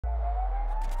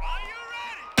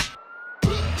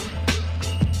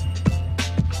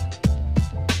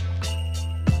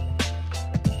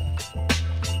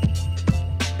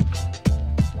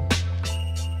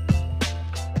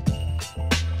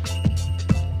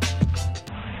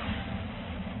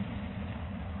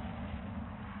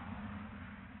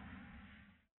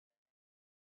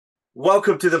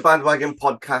Welcome to the Bhandwagon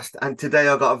Podcast, and today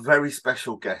I've got a very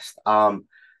special guest. One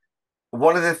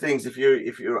of the things, if you're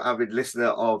an avid listener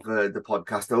of the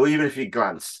podcast, or even if you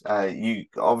glance, you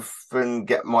often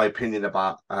get my opinion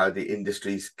about the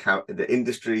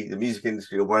music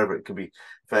industry, or wherever it could be,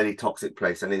 a fairly toxic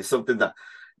place, and it's something that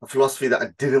a philosophy that I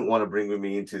didn't want to bring with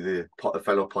me into the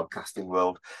fellow podcasting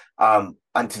world. And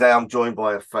today I'm joined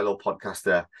by a fellow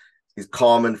podcaster. Is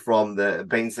Karman from the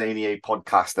Bainsainye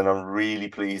podcast, and I'm really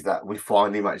pleased that we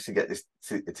finally managed to get this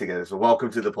together. So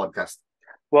welcome to the podcast.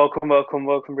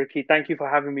 Welcome, Ricky. Thank you for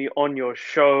having me on your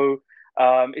show.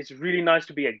 It's really nice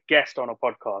to be a guest on a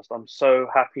podcast. I'm so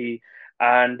happy.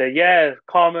 And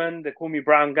Carmen, they call me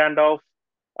Brown Gandalf.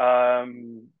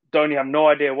 Don't have no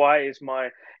idea why. It's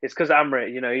because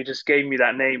Amrit, he just gave me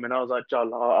that name, and I was like,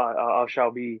 Jal, I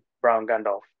shall be Brown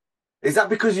Gandalf. Is that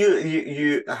because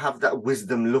you have that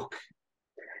wisdom look?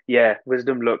 Yeah,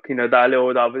 wisdom look.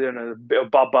 That bit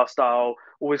of Baba style,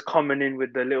 always coming in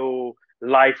with the little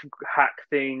life hack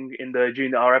thing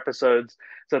during our episodes.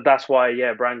 So that's why,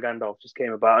 yeah, Brian Gandalf just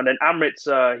came about. And then Amrit's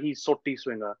he's Sorti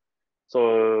Swinger.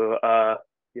 So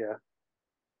yeah.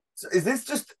 So is this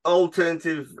just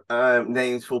alternative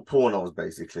names for pornos,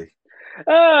 basically?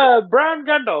 Brian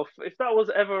Gandalf, if that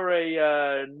was ever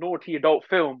a naughty adult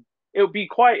film, it would be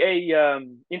quite a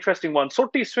interesting one.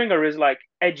 Sorti Swinger is like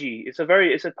edgy. It's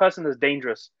a person that's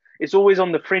dangerous. It's always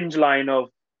on the fringe line of,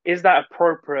 is that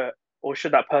appropriate or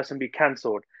should that person be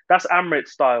cancelled? That's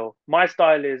Amrit's style. My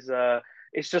style is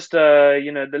it's just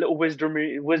the little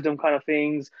wisdom kind of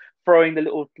things, throwing the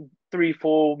little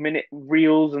 3-4 minute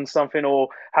reels and something, or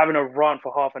having a rant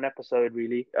for half an episode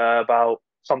really about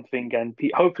something, and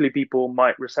hopefully people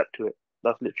might recept to it.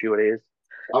 That's literally what it is.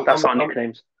 That's our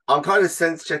nicknames. I'm kind of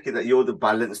sense checking that you're the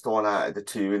balanced one out of the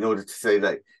two, in order to say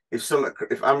that if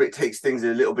Amrit takes things a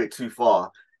little bit too far,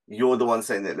 you're the one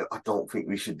saying that, look, I don't think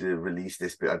we should release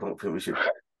this bit. I don't think we should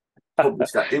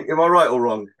publish that. Am I right or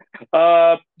wrong?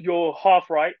 You're half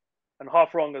right and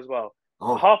half wrong as well.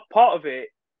 Oh. Half part of it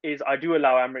is I do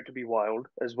allow Amrit to be wild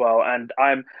as well, and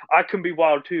I can be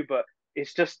wild too, but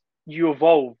it's just you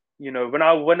evolve.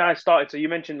 When I started, so you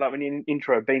mentioned, like, when in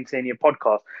intro, Bainsainye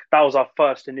podcast, that was our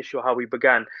first initial how we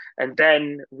began. And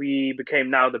then we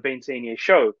became now the Bainsainye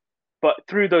Show. But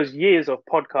through those years of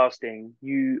podcasting,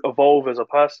 you evolve as a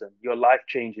person. Your life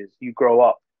changes. You grow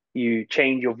up. You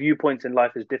change. Your viewpoints in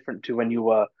life is different to when you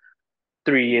were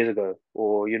 3 years ago,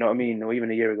 or you know what I mean, or even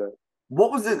a year ago.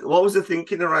 What was the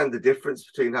thinking around the difference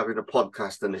between having a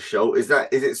podcast and a show? Is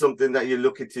it something that you're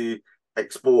looking to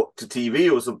export to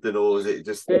TV or something, or is it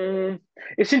just?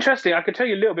 It's interesting. I can tell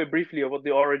you a little bit briefly of what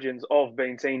the origins of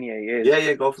Bainsainye is.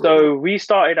 Yeah, go for it. So we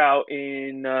started out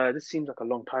in this seems like a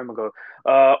long time ago,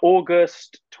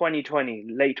 August 2020,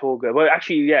 late August. Well,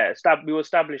 actually, yeah, we were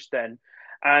established then,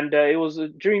 and it was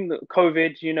during the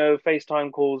COVID,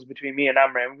 FaceTime calls between me and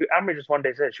Amrit. Amrit just one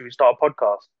day said, "Should we start a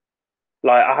podcast?"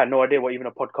 Like, I had no idea what even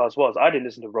a podcast was. I didn't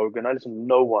listen to Rogan. I listened to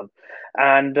no one,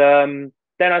 and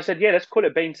then I said, yeah, let's call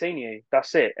it Bainsainye.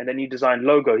 That's it. And then he designed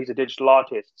logo. He's a digital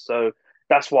artist. So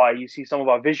that's why you see some of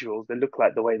our visuals, they look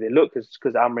like the way they look, is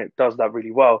because Amrit does that really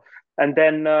well. And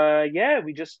then,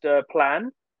 we just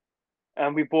planned,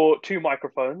 and we bought 2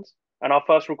 microphones. And our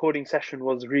first recording session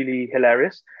was really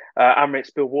hilarious. Amrit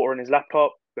spilled water on his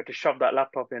laptop. We had to shove that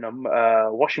laptop in a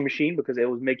washing machine because it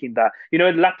was making that, the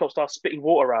laptop starts spitting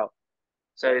water out.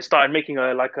 So it started making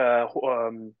a motor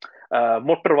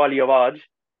wali awaaj.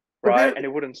 Right, and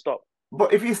it wouldn't stop.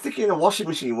 But if you stick it in a washing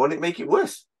machine, won't it make it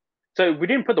worse? So we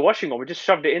didn't put the washing on. We just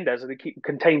shoved it in there so they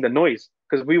contain the noise.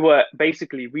 Because we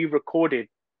recorded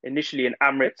initially in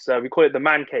Amrit's. We call it the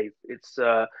man cave. It's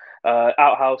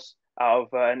outhouse out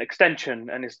of an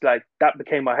extension, and it's like that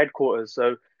became our headquarters.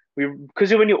 So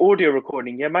because when you're audio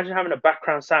recording, yeah, imagine having a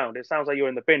background sound. It sounds like you're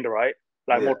in the bin, right?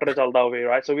 Like motor chalda,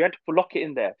 right? So we had to lock it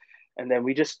in there, and then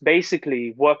we just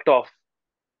basically worked off.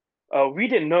 We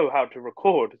didn't know how to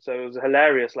record, so it was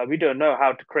hilarious. Like, we don't know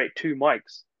how to create 2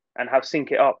 mics and have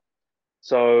sync it up.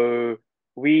 So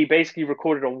we basically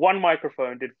recorded on 1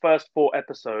 microphone, did first 4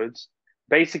 episodes,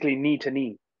 basically knee to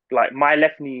knee. Like, my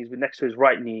left knee is next to his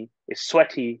right knee. It's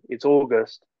sweaty. It's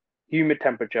August, humid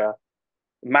temperature.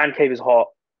 Man cave is hot,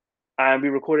 and we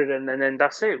recorded, and then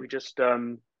that's it. We just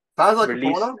sounds like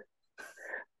released. A porno.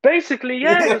 Basically,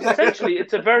 yeah. Essentially,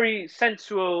 it's a very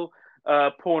sensual.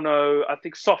 Porno, I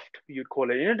think soft, you'd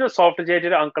call it. The soft is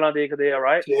uncle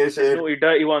right? Yes, Naughty,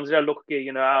 dirty ones, they look,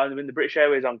 in the British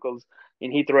Airways uncles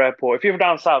in Heathrow Airport. If you're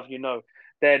down south,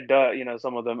 they're dirt,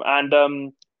 some of them.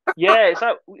 And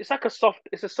it's like a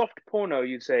soft porno,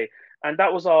 you'd say. And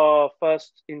that was our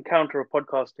first encounter of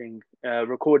podcasting,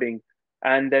 recording.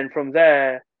 And then from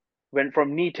there, went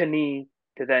from knee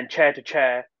to then chair to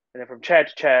chair, and then from chair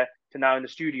to chair to now in the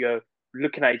studio,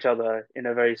 looking at each other in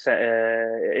a very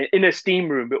in a steam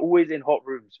room, but always in hot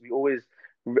rooms. We always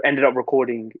ended up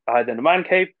recording either in a man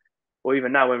cave or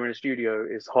even now when we're in the studio,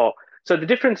 it's hot. So the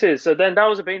difference is, so then that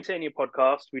was a Bainsainye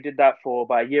podcast. We did that for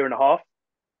about a year and a half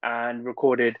and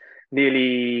recorded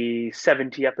nearly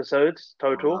 70 episodes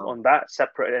total Wow. on that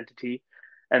separate entity.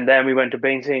 And then we went to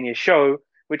Bainsainye Show,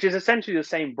 which is essentially the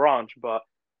same branch, but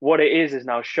what it is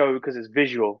now show because it's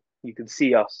visual. You can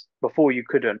see us. Before you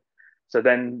couldn't. So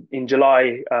then in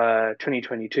July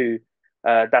 2022,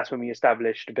 that's when we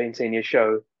established the Bainsainye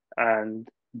Show and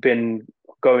been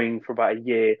going for about a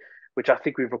year, which I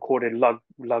think we've recorded lug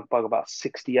bug about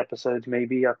 60 episodes,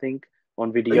 maybe, I think, on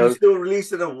Are you video. still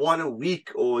releasing them one a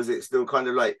week, or is it still kind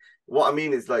of like what I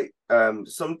mean is like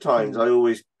sometimes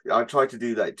I try to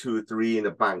do like 2 or 3 in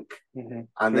a bank and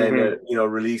then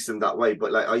release them that way.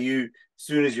 But like, are you as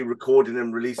soon as you're recording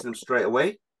them, releasing them straight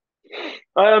away?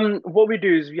 What we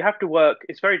do is we have to work.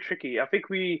 It's very tricky. I think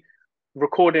we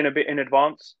record in a bit in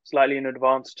advance, slightly in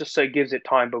advance, just so it gives it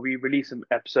time. But we release an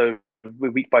episode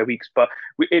week by weeks. But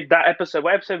that episode,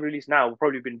 what episode released now, will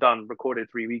probably been done, recorded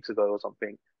 3 weeks ago or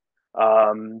something.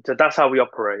 So that's how we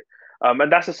operate.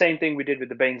 And that's the same thing we did with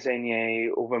the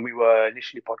Bainsainye or when we were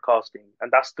initially podcasting,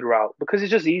 and that's throughout because it's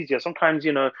just easier. Sometimes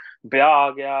bya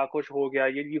gaya, kuch ho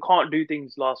gaya, you can't do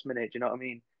things last minute. You know what I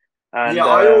mean? And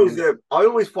Yeah, I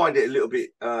always find it a little bit.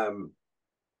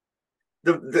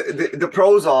 The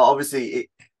pros are obviously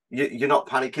you're not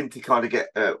panicking to kind of get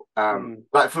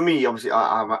like for me obviously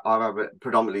I have a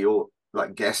predominantly all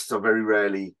like guests. So very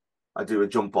rarely I do a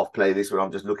jump off playlist where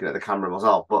I'm just looking at the camera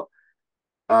myself, but.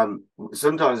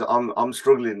 Sometimes I'm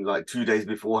struggling like 2 days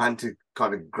beforehand to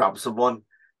kind of grab someone,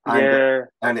 and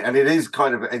and it is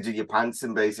kind of edge of your pants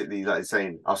and basically like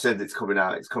saying I've said it's coming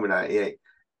out, yeah,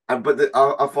 but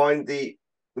I find the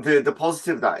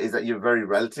positive that is that you're very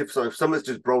relative. So if someone's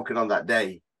just broken on that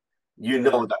day, you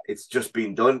know that it's just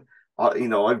been done.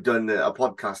 I've done a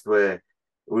podcast where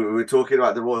we were talking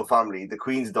about the royal family. The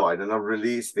Queen's died, and I've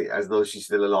released it as though she's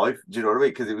still alive. Do you know what I mean?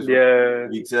 Because it was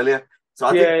weeks earlier. So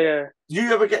I think. Do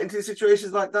you ever get into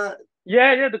situations like that?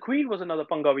 Yeah. The Queen was another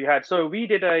punga we had. So we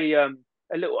did a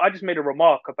little. I just made a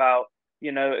remark about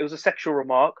it was a sexual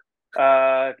remark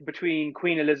between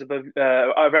Queen Elizabeth,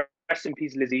 rest in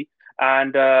peace Lizzie,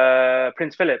 and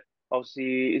Prince Philip.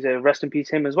 Obviously, is a rest in peace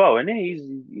him as well, and he's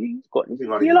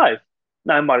alive.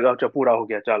 No, I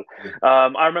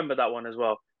remember that one as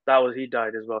well. He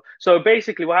died as well. So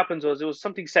basically, what happens was it was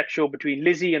something sexual between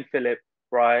Lizzie and Philip.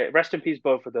 Right, rest in peace,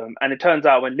 both of them. And it turns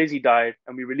out when Lizzie died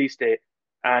and we released it,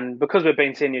 and because we're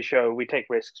Bainsainye Show, we take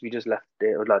risks. We just left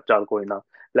it. Like, now,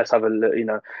 let's have a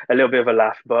little bit of a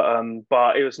laugh.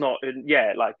 But it was not.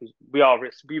 Like we are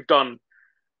risks. We've done.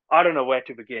 I don't know where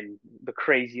to begin. The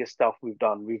craziest stuff we've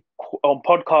done. We've on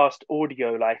podcast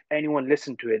audio. Like anyone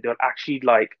listen to it, they'll actually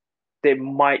like. They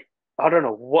might. I don't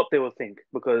know what they will think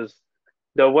because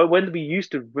when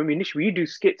we initially do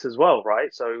skits as well,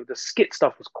 right? So the skit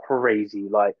stuff was crazy,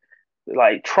 like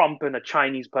Trump and a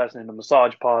Chinese person in a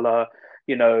massage parlor.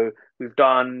 We've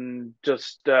done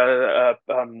just a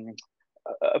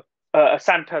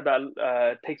Santa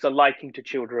that takes a liking to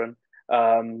children.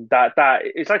 That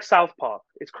it's like South Park.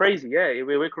 It's crazy, yeah.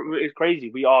 It's crazy.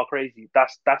 We are crazy.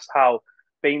 That's how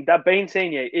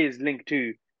Bainsainye is linked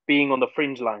to being on the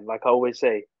fringe line, like I always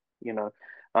say.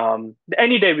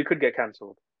 Any day we could get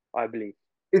cancelled, I believe.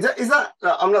 Is that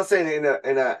I'm not saying it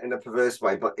in a perverse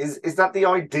way, but is that the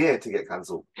idea to get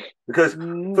cancelled? Because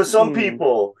for some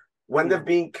people, when they've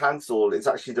been cancelled, it's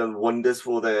actually done wonders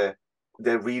for their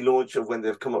relaunch of when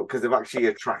they've come up because they've actually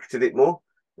attracted it more.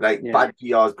 Like bad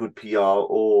PR is good PR,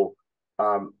 or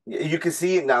you can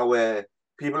see it now where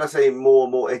people are saying more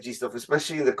and more edgy stuff,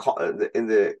 especially in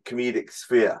the comedic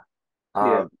sphere.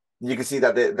 You can see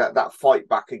that that fight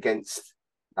back against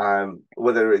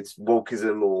whether it's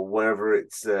wokeism or wherever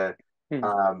it's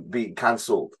being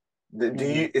cancelled.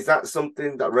 Is that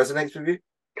something that resonates with you?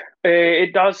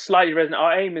 It does slightly resonate.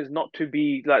 Our aim is not to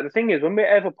be like the thing is when we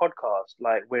ever podcast,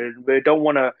 like we're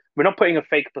not putting a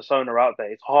fake persona out there.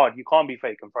 It's hard. You can't be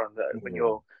fake in front of that when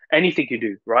you're anything you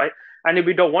do, right? And if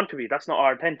we don't want to be, that's not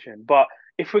our intention. But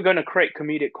if we're going to create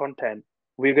comedic content,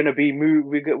 we're going to be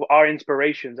our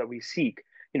inspirations that we seek.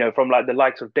 From like the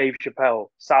likes of Dave Chappelle,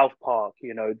 South Park,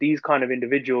 these kind of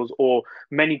individuals, or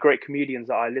many great comedians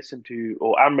that I listen to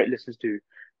or Amrit listens to,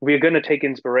 we're going to take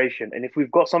inspiration. And if we've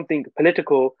got something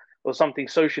political or something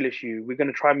social issue, we're going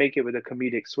to try and make it with a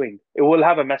comedic swing. It will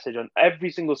have a message on every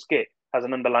single skit has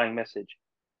an underlying message,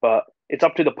 but it's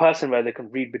up to the person where they can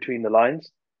read between the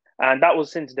lines. And that was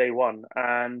since day one.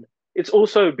 And it's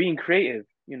also being creative.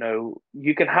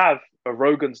 You can have a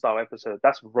Rogan style episode.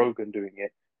 That's Rogan doing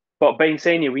it. But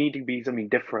Bainsainye, we need to be something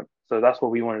different. So that's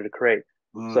what we wanted to create.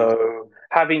 Mm. So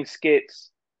having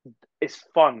skits, it's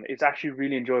fun. It's actually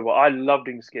really enjoyable. I love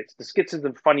doing skits. The skits is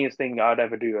the funniest thing I'd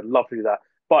ever do. I'd love to do that.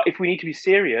 But if we need to be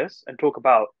serious and talk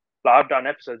about, like I've done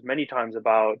episodes many times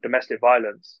about domestic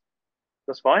violence,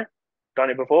 that's fine. Done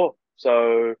it before.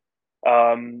 So,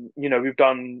 we've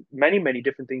done many, many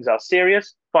different things that are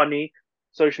serious, funny,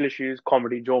 social issues,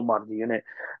 comedy, Joe Mardi, innit?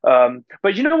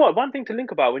 But you know what? One thing to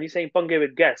think about when you're saying punge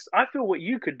with guests, I feel what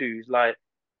you could do is like,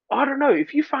 I don't know,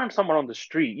 if you found someone on the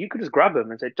street, you could just grab them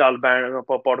and say, Chal Bhandwagons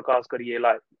podcast kariye.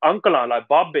 Like, uncle, like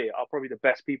Babbe are probably the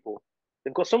best people.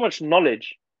 They've got so much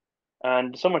knowledge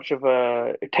and so much of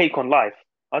a take on life.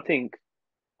 I think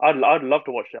I'd love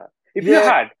to watch that. If you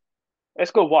Yeah. had,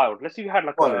 let's go wild. Let's say you had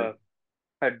like Well,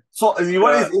 a so you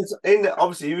want is in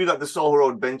obviously you got the Soho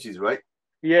Rd Benches, right?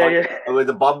 yeah. Where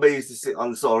the Bombay used to sit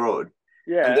on the Soho Road,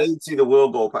 and Yeah. then you'd see the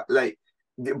world go like,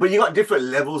 but you got different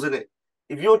levels in it.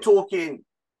 If you're talking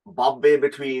Bombay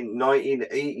between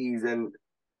 1980s and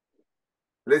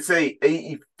let's say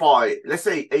 85, let's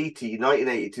say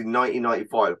 1980 to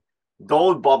 1995,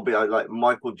 those Bombay are like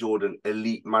Michael Jordan,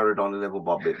 elite Maradona level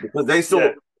Bombay because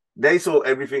they saw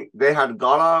everything. They had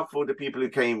gala for the people who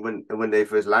came when they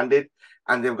first landed,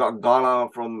 and they've got gala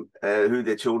from who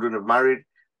their children have married,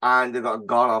 and they've got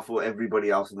gala for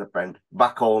everybody else in the friend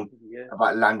back home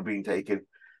about land being taken.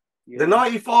 The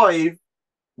 95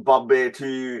 Bombay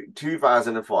to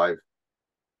 2005,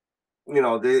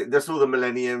 they saw the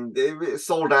millennium. They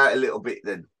sold out a little bit.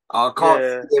 Then I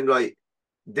can't see them like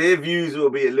their views will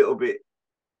be a little bit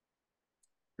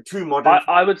too modern.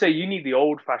 I would say you need the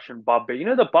old fashioned Babbe. You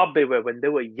know the Babbe where when they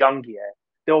were young,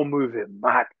 they were moving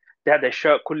mad. They had their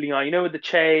shirt cooling on, with the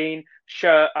chain,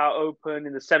 shirt out open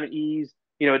in the 70s,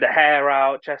 the hair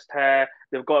out, chest hair.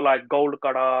 They've got like gold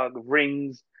kadag,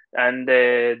 rings, and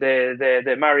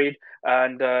they're married.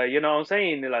 And you know what I'm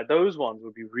saying? Like those ones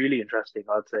would be really interesting,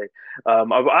 I'd say.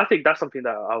 I think that's something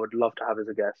that I would love to have as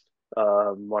a guest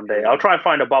one day. I'll try and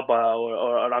find a baba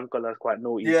or an uncle that's quite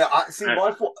naughty. Yeah, I see.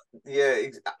 My thought,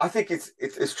 I think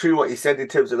it's true what you said in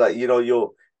terms of like you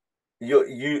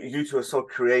two are so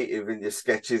creative in your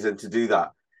sketches, and to do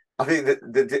that, I think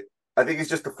I think it's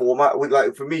just the format. With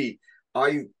like for me,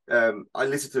 I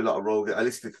listen to a lot of Rogan. I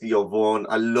listen to Theo Vaughn.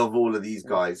 I love all of these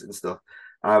guys and stuff.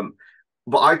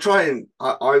 But I try and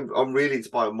I'm really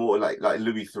inspired more like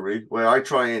Louis Theroux, where I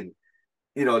try and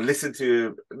listen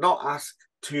to not ask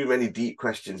too many deep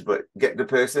questions, but get the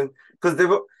person, because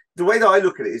the way that I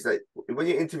look at it is like when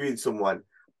you're interviewing someone,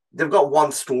 they've got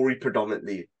one story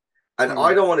predominantly, and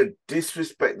I don't want to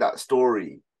disrespect that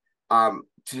story to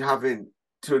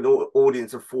an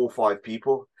audience of 4 or 5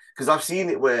 people, because I've seen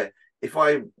it where if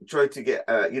I try to get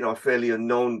a fairly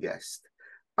unknown guest,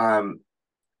 and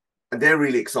they're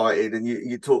really excited, and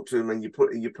you talk to them and you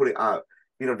put it out,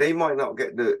 they might not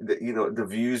get the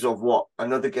views of what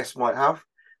another guest might have,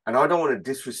 and I don't want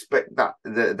to disrespect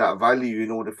that value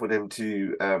in order for them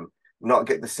to not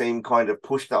get the same kind of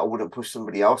push that I wouldn't push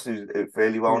somebody else who's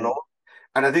fairly well known.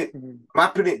 And I think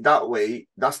mapping it that way,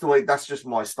 that's just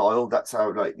my style. That's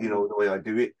how the way I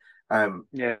do it.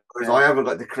 Because I haven't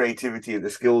got the creativity and the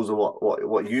skills of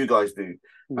what you guys do.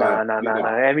 No.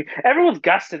 I mean, everyone's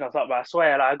gassing us up, but I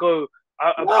swear, like,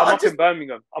 I'm up in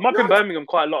Birmingham. I'm up in Birmingham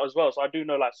quite a lot as well, so I do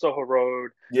know like Soho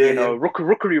Road.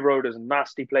 Rookery Road is a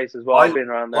nasty place as well. I've been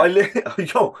around there.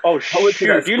 Shoot!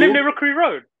 Do you live near Rookery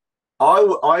Road?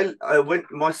 I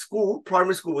went. My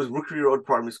primary school was Rookery Road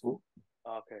Primary School.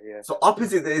 Okay, yeah. So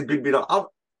opposite there is Big Bin. I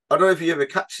don't know if you ever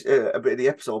catch a bit of the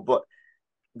episode, but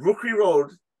Rookery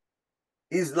Road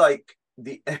is like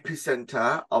the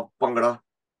epicenter of Bhangra,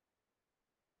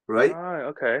 right?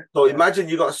 Okay. So imagine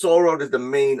you got Soho Road as the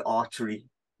main artery.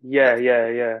 Yeah.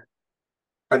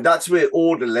 And that's where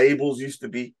all the labels used to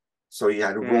be. So you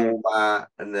had Roma,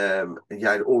 and you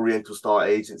had Oriental Star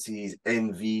Agencies,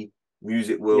 Envy,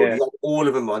 Music World. You had all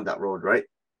of them on that road, right?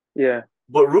 Yeah.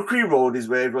 But Rookery Road is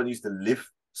where everyone used to live.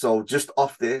 So just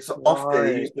off there. So off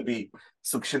there used to be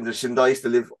Sukshinder Shinda used to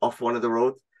live off one of the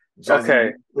roads.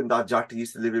 Jazzy Bindar Jatti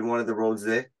used to live in one of the roads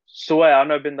there. Swear, I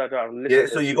know Bindar Jatti. Yeah,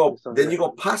 so you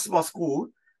go past my school,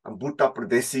 and Butta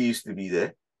Desi used to be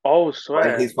there. Oh,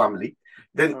 swear. His family.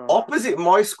 Then opposite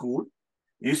my school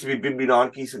used to be Bibi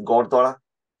Nanki's Gurdwara.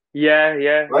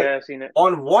 Yeah, I've seen it.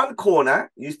 On one corner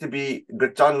used to be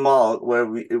Gachan Mall, where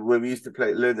we used to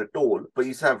learn the toll, but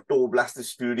used to have toll blaster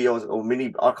studios or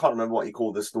mini. I can't remember what you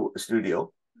call the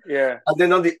studio. Yeah. And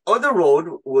then on the other road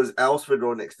was Elsford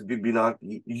Road next to Bibi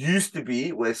Nanki. Used to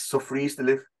be where Sufri used to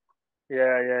live.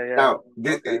 Yeah. Now,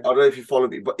 I don't know if you follow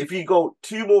me, but if you go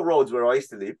 2 more roads where I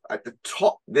used to live, at the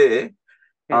top there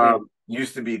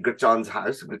Used to be Gachan's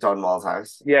house, Gachan Mal's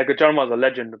house. Yeah, Gachan was a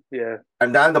legend. Yeah.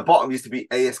 And down the bottom used to be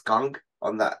AS Gang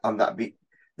on that beat.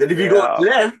 Then if you go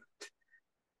Yeah.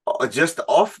 left, just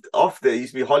off there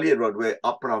used to be Hollywood Road where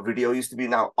Up and Up Video used to be.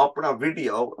 Now Up and Up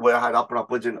Video where I had Up and Up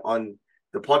Budget on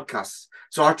the podcast.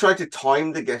 So I tried to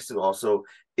time the guests also.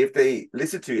 If they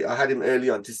listen to it, I had him early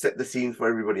on to set the scene for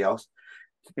everybody else.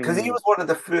 Because he was one of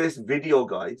the first video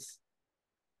guys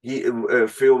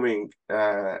filming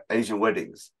Asian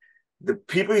weddings. The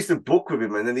people used to book with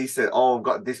him, and then he said, "Oh, I've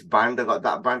got this band, I got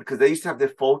that band," because they used to have their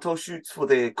photo shoots for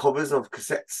their covers of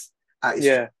cassettes at his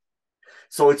street.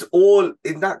 So it's all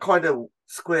in that kind of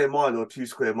square mile or 2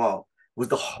 square mile was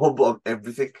the hub of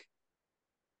everything.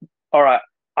 All right,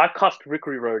 I cussed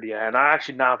Rickery Road, and I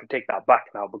actually now have to take that back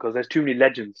now because there's too many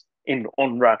legends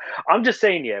on round. I'm just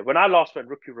saying, when I last went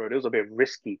Rickery Road, it was a bit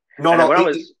risky.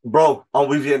 Bro, I'm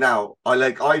with you now.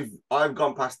 I've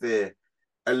gone past there.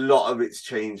 A lot of it's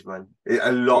changed, man.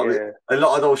 A lot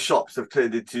of those shops have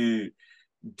turned into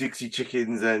Dixie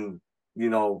chickens and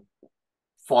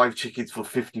 5 chickens for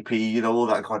 50p. All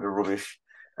that kind of rubbish.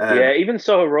 Even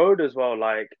Soho Road as well.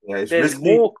 Like, there's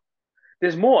risky.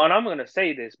 There's more, and I'm going to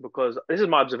say this because this is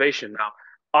my observation now.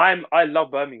 I love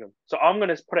Birmingham, so I'm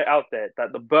going to put it out there that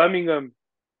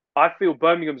I feel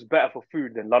Birmingham's better for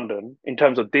food than London in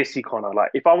terms of Desi corner.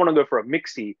 Like, if I want to go for a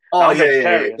mixie, I'm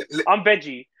vegetarian. I'm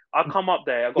veggie. I come up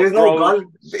there. I got Grove,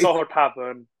 Soho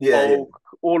Tavern, Oak,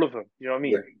 all of them. You know what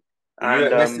I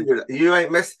mean? You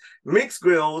ain't mixed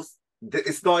grills.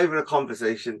 It's not even a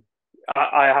conversation.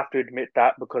 I have to admit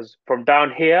that because from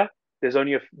down here, there's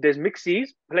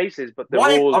mixies places, but they're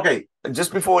all okay.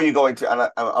 Just before you go into, and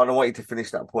I don't want you to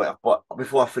finish that point, but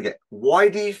before I forget, why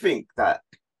do you think that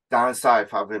down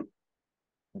south haven't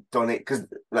done it? Because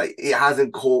it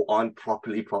hasn't caught on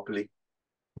properly.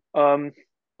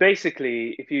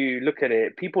 Basically, if you look at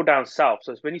it, people down south.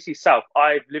 So when you see south,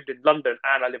 I've lived in London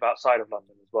and I live outside of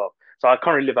London as well. So I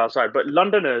currently live outside, but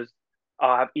Londoners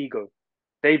have ego.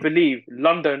 They believe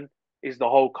London is the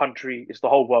whole country, it's the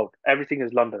whole world. Everything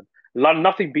is London.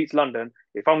 Nothing beats London.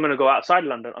 If I'm going to go outside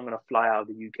London, I'm going to fly out of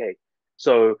the UK.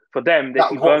 So for them, they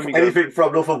see Birmingham. Anything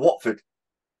from north of Watford.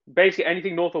 Basically,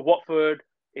 anything north of Watford,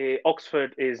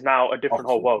 Oxford is now a different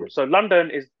whole world. So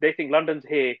they think London's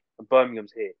here and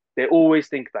Birmingham's here. They always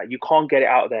think that. You can't get it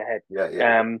out of their head.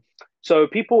 Yeah. So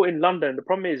people in London, the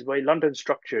problem is where London's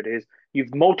structured is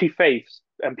you've multi-faiths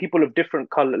and people of different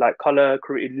color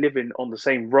living on the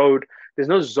same road. There's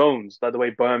no zones like the way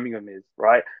Birmingham is,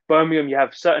 right? Birmingham, you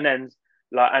have certain ends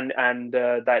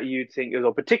that you think is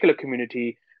a particular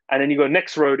community, and then you go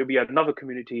next road, it'll be another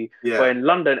community. Yeah. But in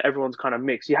London, everyone's kind of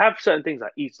mixed. You have certain things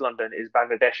like East London is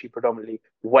Bangladeshi predominantly,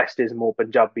 West is more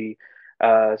Punjabi /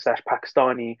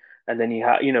 Pakistani, and then you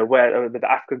have where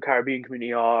the African Caribbean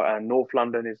community are, and North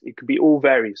London it could be all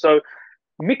varied. So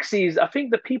mixies, I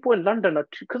think the people in London are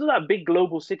because of that big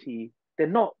global city, they're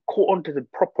not caught onto the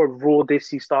proper raw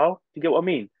Desi style. Do you get what I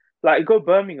mean? Like, you go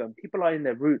Birmingham, people are in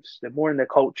their roots, they're more in their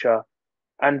culture,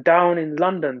 and down in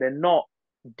London, they're not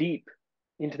deep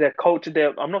into their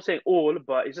culture. I'm not saying all,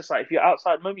 but it's just like if you're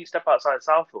outside, maybe you step outside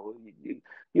Southall,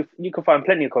 you can find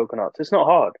plenty of coconuts. It's not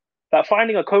hard. Like,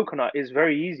 finding a coconut is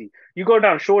very easy. You go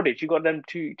down Shoreditch, you got them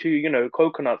two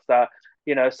coconuts that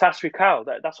Sasri cow.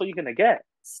 That's what you're gonna get.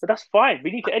 But that's fine. We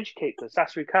need to educate the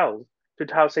Sasri cows to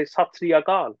how to say Satri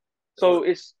Agal. So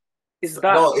it's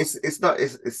that. No, it's not.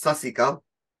 It's Sasikal.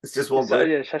 It's just one word.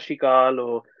 Yeah, Shashikal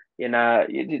or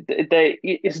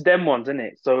it's them ones, isn't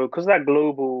it? So because that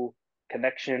global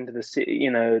connection to the city,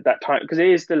 that time, because it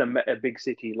is still a big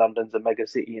city. London's a mega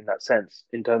city in that sense,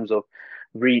 in terms of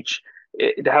reach.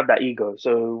 They have that ego.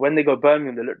 So when they go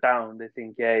Birmingham, they look down. They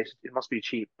think, it must be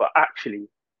cheap, but actually,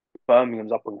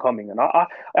 Birmingham's up and coming, and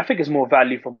I think it's more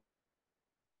value for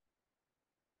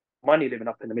money living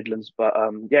up in the Midlands. But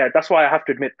that's why I have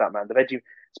to admit that, man. The veggie,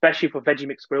 especially for veggie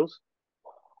mixed grills,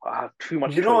 I have too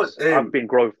much choice. I've been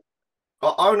growth.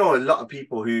 I know a lot of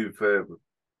people who've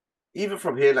even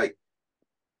from here, like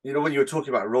when you were talking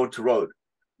about road to road,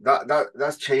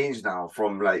 that's changed now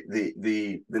from like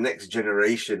the next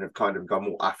generation have kind of gone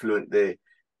more affluent. They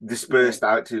dispersed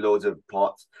out to loads of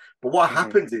parts. But what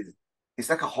happens is it's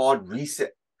like a hard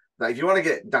reset. Like, if you want to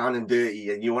get down and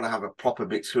dirty and you want to have a proper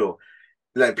mixed grill,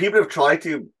 like, people have tried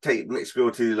to take mixed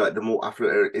grill to like the more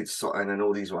affluent, it's Sutton and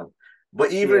all these ones.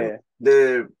 But even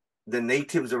the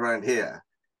natives around here,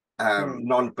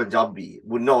 non-Punjabi,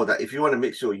 would know that if you want to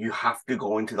mix grill, you have to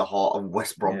go into the heart of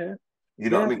West Brom. Yeah. You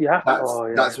know what I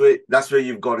mean? That's where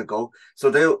you've got to go. So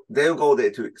they'll go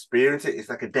there to experience it. It's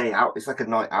like a day out. It's like a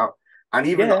night out. And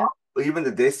even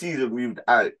the Desis have moved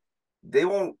out. They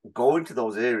won't go into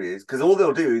those areas because all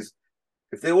they'll do is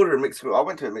if they order a mixed grill, I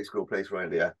went to a mixed grill place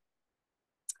around here,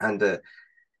 and it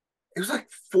was like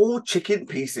 4 chicken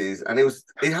pieces, and it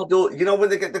had all, when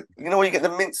they get when you get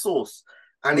the mint sauce,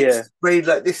 and it's sprayed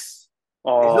like this. It's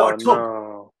Oh not a tub.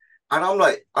 no. And I'm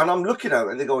like, and I'm looking at it,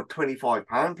 and they go,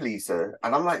 £25, please, sir.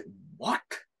 And I'm like, what?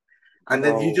 And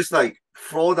then you just like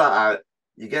throw that out.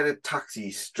 You get a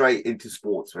taxi straight into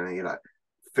Sportsman, and you're like,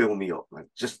 fill me up, man.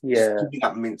 Just give me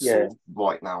that mint sauce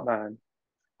right now, man.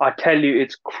 I tell you,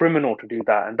 it's criminal to do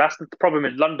that, and that's the problem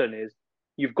in London is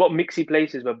you've got mixy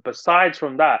places, but besides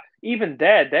from that, even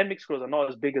their mixed grills are not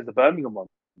as big as the Birmingham ones.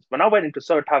 When I went into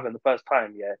Soho Tavern the first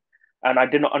time, and I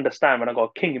did not understand when I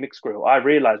got a king mixed grill, I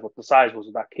realized what the size was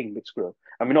of that king mixed grill.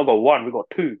 And we not got one, we got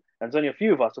 2. And there's only a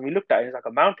few of us, and we looked at it, it's like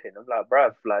a mountain. I'm like,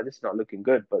 bruv, like, this is not looking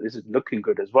good, but this is looking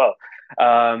good as well.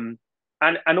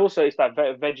 And also it's that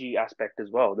veggie aspect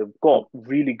as well. They've got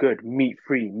really good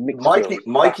meat-free mixed grills.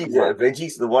 Mikey's like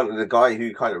veggies, the guy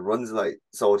who kind of runs like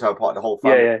Soul Town part of the whole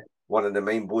family. One of the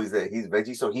main boys there, he's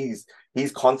veggie, so he's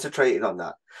concentrated on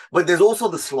that. But there's also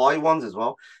the sly ones as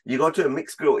well. You go to a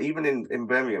mixed grill, even in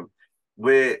Birmingham,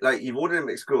 where like you've ordered a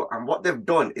mixed grill, and what they've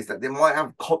done is that they might have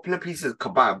a couple of pieces of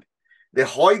kebab. They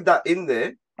hide that in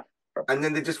there, and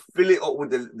then they just fill it up with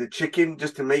the chicken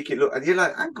just to make it look. And you're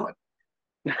like, hang on,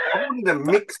 I wanted a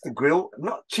mixed grill,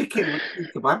 not chicken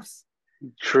with kebabs.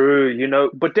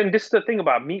 True, but then this is the thing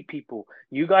about meat people.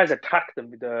 You guys attack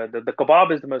them. The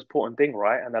kebab is the most important thing,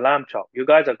 right? And the lamb chop. You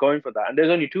guys are going for that, and there's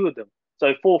only 2 of them.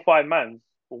 So 4 or 5 man,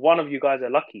 one of you guys are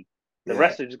lucky. The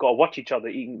rest have just got to watch each other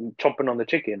eating, chomping on the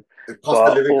chicken. The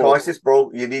cost of living crisis,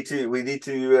 bro. We need to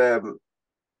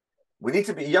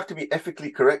be. You have to be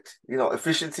ethically correct.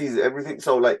 Efficiency is everything.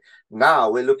 So like now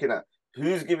we're looking at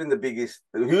who's got the biggest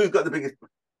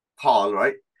pile,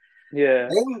 right? Yeah.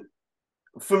 Then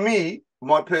for me,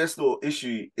 my personal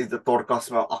issue is the torca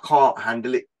smell. I can't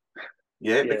handle it.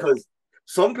 Yeah, because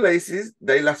some places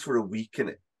they last for a week in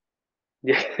it.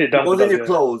 Yeah, it goes in your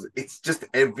clothes. It's just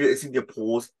it's in your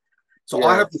pores. So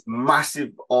I have this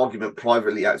massive argument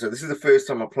privately out. So this is the first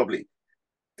time I'm probably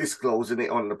disclosing it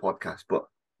on the podcast. But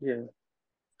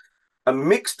a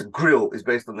mixed grill is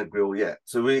based on the grill. Yeah.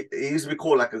 So it used to be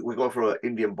called we go for an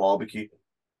Indian barbecue.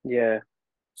 Yeah.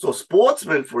 So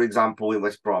Sportsman, for example, in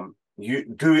West Brom, you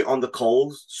do it on the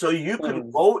coals, so you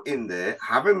can go in there,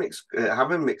 have a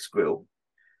mixed grill,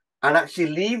 and actually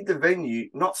leave the venue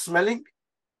not smelling,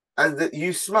 and that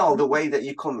you smell the way that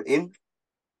you come in.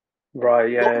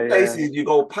 Right. Yeah. Some places you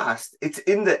go past, it's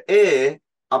in the air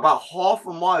about half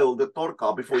a mile the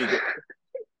torca before you get.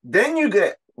 Then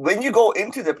when you go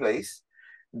into the place,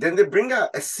 then they bring out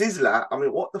a sizzler. I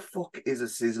mean, what the fuck is a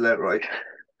sizzler, right?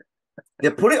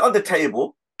 They put it on the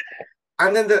table.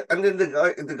 And then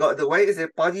the guy, the waiter said,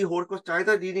 "Paji, ਹੋਰ ਕੁਛ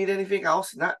ਚਾਹੀਦਾ? Do you need anything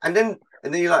else?" And then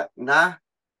you're like, "Nah,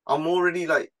 I'm already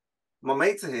like, my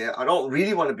mates are here. I don't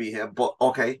really want to be here, but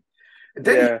okay." And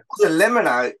then he pulls a lemon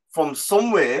out from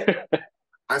somewhere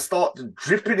and start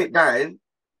dripping it down,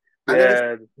 and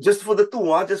then just for the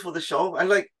tour, just for the show, and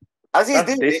like as he's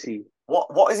doing it,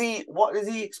 what is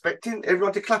he expecting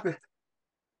everyone to clap it?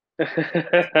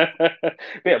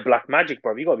 Bit of black magic,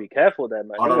 bro. You gotta be careful there,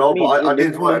 man. I don't know, but I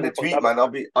did write in the tweet, man.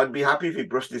 I'd be happy if he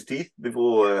brushed his teeth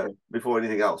before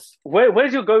anything else.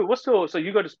 Where's your go? So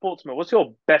you go to Sportsman. What's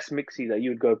your best mixie that you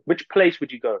would go? Which place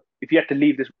would you go if you had to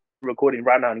leave this recording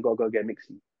right now and you gotta go get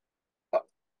mixie?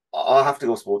 I'll have to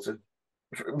go Sportsman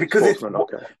because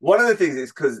one of the things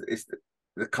is because it's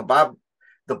the kebab,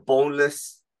 the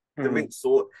boneless. The mint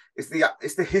sauce. It's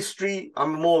the history.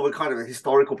 I'm more of a kind of a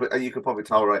historical, and you can probably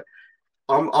tell, right?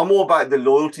 I'm more about the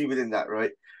loyalty within that,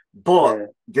 right? But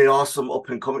there are some up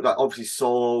and coming, like obviously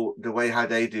Soul, the way how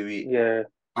they do it. Yeah.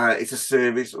 It's a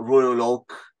service. Royal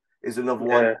Oak is another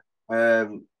one.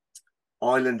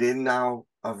 Island Inn now.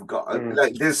 I've got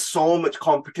like there's so much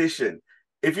competition.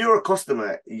 If you're a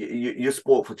customer, you're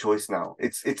sport for choice now.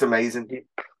 It's amazing.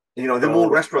 They're more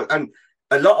restaurants, and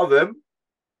a lot of them.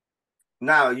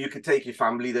 Now you could take your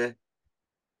family there.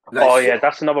 Like,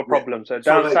 that's another problem. So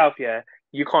down south,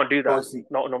 you can't do that.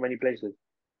 Not many places.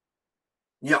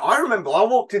 Yeah, I remember I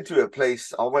walked into a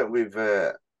place. I went with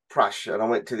Prash, and I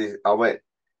went to this. I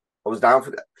was down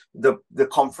for the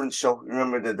conference show.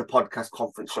 Remember the podcast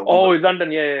conference show? Oh,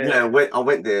 London, yeah. I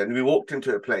went there, and we walked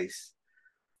into a place,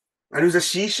 and it was a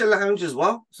shisha lounge as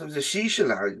well. So it was a shisha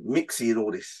lounge, mixy, and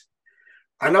all this.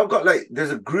 And I've got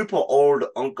there's a group of old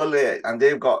uncle there, and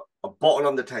they've got a bottle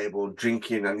on the table,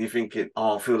 drinking, and you're thinking,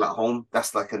 "Oh, I feel at home."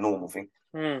 That's like a normal thing.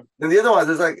 Then the other one,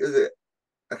 there's like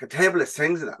a table of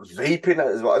things that was vaping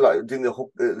as well, like doing the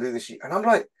hook, doing the shit, and I'm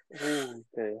like,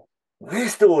 we're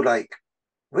still like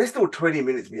we're still 20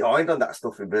 minutes behind on that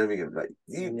stuff in Birmingham. Like,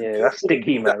 that's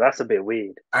sticky, man. That's a bit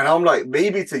weird. And I'm like,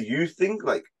 maybe it's a youth thing.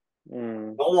 Like,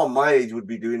 Mm. no one my age would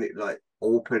be doing it like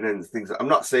open and things. I'm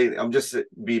not saying, I'm just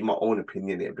being my own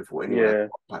opinion here before anyone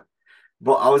else.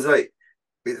 But I was like,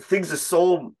 things are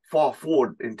so far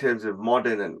forward in terms of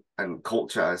modern and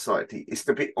culture and society. It's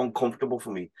a bit uncomfortable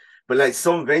for me. But like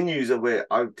some venues are where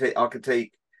I could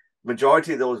take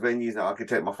majority of those venues now. I could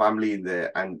take my family in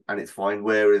there and it's fine.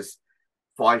 Whereas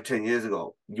 5-10 years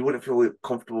ago, you wouldn't feel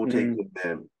comfortable taking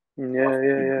them.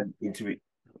 Into it.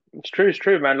 It's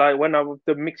true, man. Like when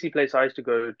the mixy place I used to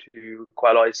go to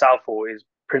quite a lot in Southall is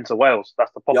Prince of Wales.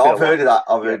 That's the popular I've heard of that.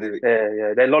 I've heard of it.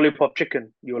 Yeah. Their lollipop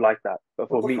chicken, you'll like that. But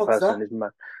for meat person, is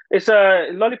man. It's a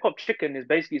lollipop chicken is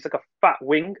basically it's like a fat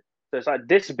wing. So it's like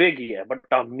this big, but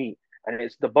done meat. And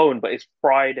it's the bone, but it's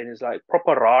fried and it's like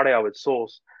proper raria with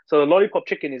sauce. So the lollipop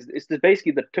chicken is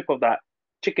basically the tip of that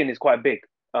chicken is quite big.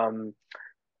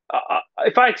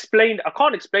 If I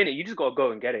can't explain it. You just gotta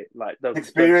go and get it. Like the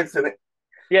experience in it.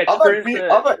 Yeah,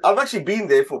 I've actually been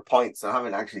there for pints. I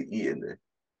haven't actually eaten there.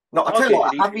 No, I tell you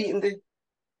what, I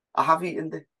have eaten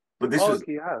there. But this was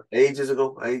ages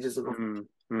ago.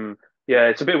 Yeah,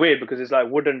 it's a bit weird because it's like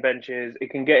wooden benches. It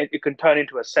can turn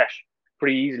into a sesh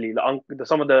pretty easily.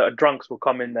 Some of the drunks will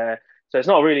come in there, so it's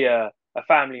not really a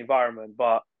family environment.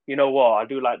 But you know what? I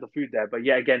do like the food there. But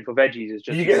again, for veggies, it's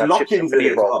just you get lock-ins in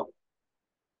it as well.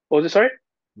 What was it? Sorry?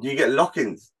 Do you get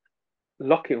lock-ins?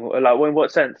 Lock-in? Like in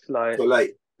what sense? Like so,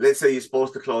 like let's say you're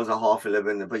supposed to close at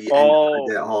 11:30, but you end up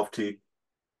there at 2:30.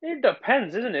 It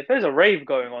depends, isn't it? If there's a rave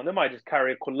going on, they might just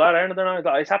carry a kullara. And then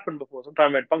it's happened before.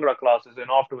 Sometimes at Bhangra classes, and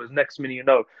afterwards, next minute you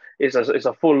know, it's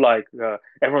a full like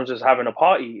everyone's just having a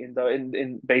party in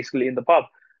basically in the pub.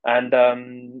 And I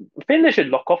think they should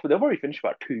lock off. They've already finished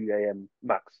about 2 a.m.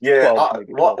 max. Yeah,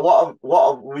 12,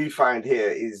 what we find here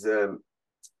is a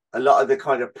lot of the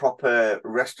kind of proper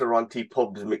restauranty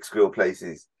pubs, mixed grill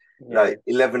places. Like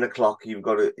 11 o'clock, you've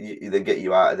got to they get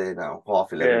you out of there now.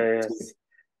 11:30.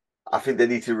 I think they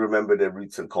need to remember their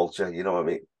roots and culture. You know what I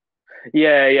mean?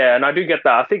 Yeah, and I do get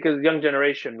that. I think as a young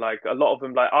generation, like a lot of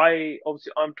them, like I'm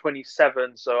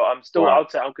 27, so I'm still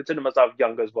out there. I'm considering myself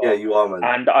young as well. Yeah, you are, man.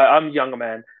 And I'm a younger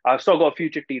man. I've still got a few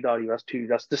chickpea dari.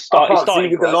 That's the start. I can't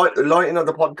see with the lighting of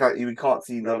the podcast. You can't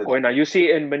see none of it. Now you see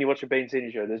it when you watch a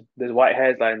Bainsainye Show. There's white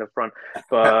hairs like in the front.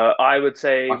 But I would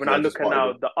say when I look at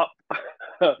now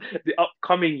the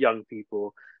upcoming young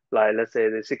people, like let's say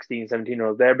the 16,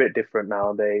 17-year-olds, they're a bit different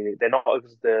now. They're not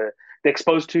they're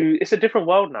exposed to, it's a different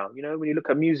world now, you know, when you look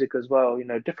at music as well, you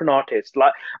know, different artists.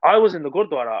 Like I was in the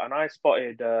Gurdwara and I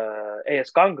spotted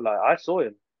A.S. Gangla. I saw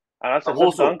him and I said,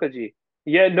 Uncle Ji.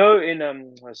 Yeah, no,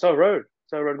 in Soho Rd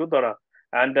Gurdwara,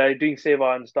 and doing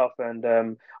seva and stuff. And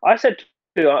I said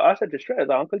to straight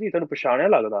that Uncle Ji, tanu pashane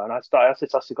lagda. And I said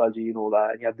Sasikal Ji and all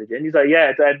that, and he's like,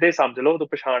 yeah, there's something over the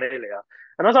pashane liya.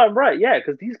 And I was like, right, yeah,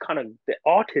 because these kind of the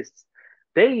artists,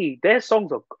 their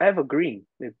songs are evergreen,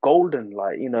 they're golden,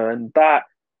 like, you know. And that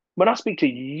when I speak to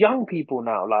young people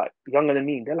now, like younger than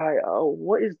me, they're like, oh,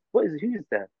 who's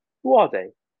there? Who are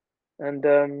they? And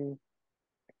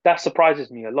that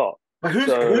surprises me a lot. But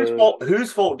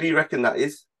whose fault do you reckon that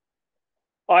is?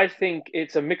 I think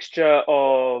it's a mixture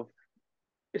of,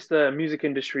 it's the music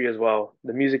industry as well.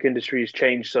 The music industry has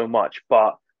changed so much,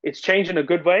 but it's changed in a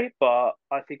good way. But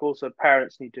I think also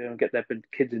parents need to get their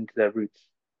kids into their roots.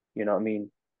 You know what I mean?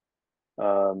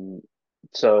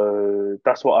 So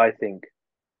that's what I think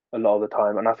a lot of the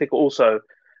time. And I think also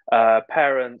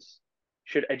parents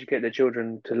should educate their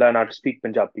children to learn how to speak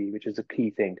Punjabi, which is a key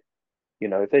thing. You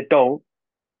know, if they don't,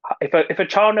 if a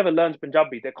child never learns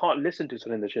Punjabi, they can't listen to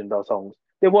Surinder Shindar songs.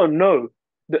 They won't know.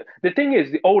 The thing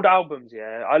is, the old albums,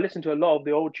 I listen to a lot of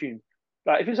the old tunes.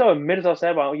 Like if you saw a Mirza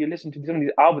Sahib or you listen to some of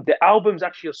these albums, the album's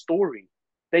actually a story.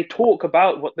 They talk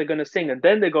about what they're going to sing and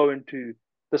then they go into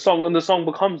the song, and the song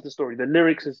becomes the story. The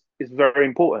lyrics is very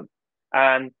important,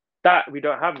 and that we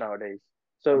don't have nowadays.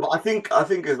 So but I think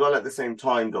as well at the same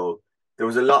time though, there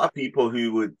was a lot of people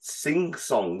who would sing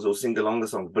songs or sing along the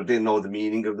songs but didn't know the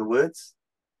meaning of the words.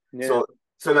 Yeah.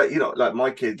 So like, you know, like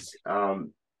my kids,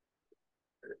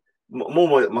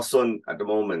 more my son at the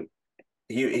moment,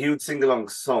 he would sing along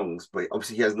songs, but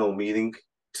obviously he has no meaning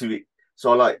to it.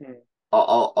 So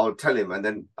I'll tell him, and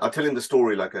then I'll tell him the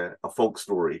story like a folk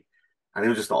story, and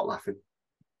he'll just start laughing.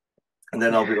 And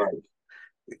then I'll be like,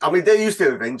 I mean, they're used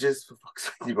to Avengers, for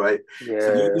fuck's sake, right? Yeah.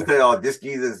 So you say, oh, this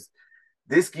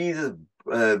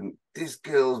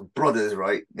girl's brothers,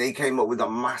 right? They came up with a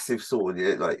massive sword,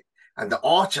 yeah, like, and the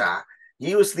archer,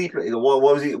 he was sleeping. You know,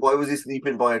 why was he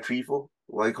sleeping by a tree for?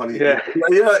 Why can't he? Yeah.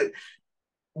 You know,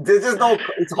 there's just no.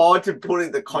 It's hard to put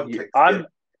in the context.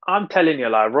 I'm telling you,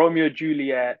 like Romeo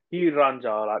Juliet, Heer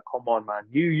Ranja, like come on, man,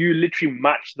 you literally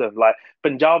match them. Like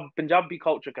Punjabi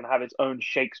culture can have its own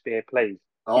Shakespeare plays.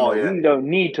 You Oh know, yeah, we yeah. don't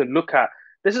need to look at.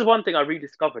 This is one thing I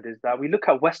rediscovered is that we look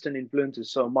at Western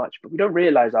influences so much, but we don't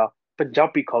realize our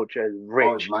Punjabi culture is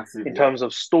Oh, it's rich massive. in Yeah. terms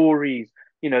of stories.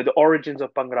 You know, the origins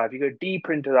of Bhangra. If you go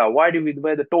deeper into that, where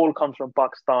the toll comes from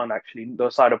Pakistan, actually, the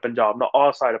side of Punjab, not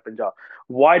our side of Punjab.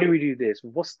 Why do we do this?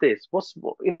 What's this?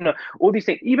 You know, all these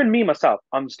things. Even me myself,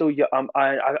 I'm still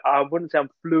I wouldn't say I'm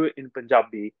fluent in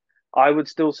Punjabi. I would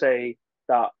still say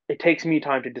that it takes me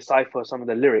time to decipher some of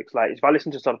the lyrics. Like if I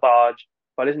listen to Sartaj,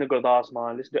 if I listen to Gurdas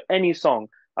Man, listen to any song,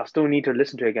 I still need to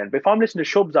listen to it again. But if I'm listening to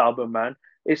Shub's album, man,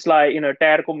 it's like, you know,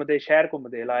 tire kumde, share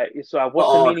kumde. Like it's what's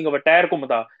the Oh, meaning of a tire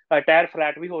kumda? Like tire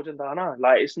flat we ho janda na.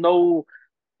 Like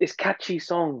it's catchy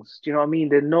songs. Do you know what I mean?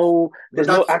 but There's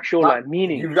no that's actual that like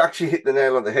meaning. you've actually hit the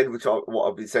nail on the head, what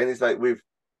I've been saying is like with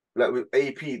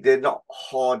AP, they're not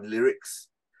hard lyrics.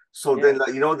 So Yeah, then,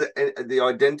 like the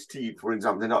identity, for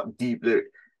example, they're not deep lyric.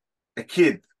 A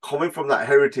kid coming from that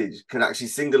heritage can actually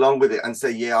sing along with it and say,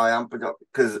 "Yeah, I am Punjabi."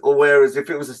 Because, or whereas if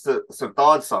it was a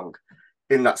Sardar song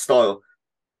in that style,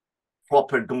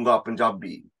 proper Dunga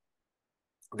Punjabi,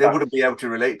 they wouldn't be facts. able to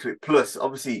relate to it. Plus,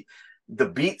 obviously, the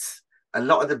beats, a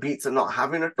lot of the beats are not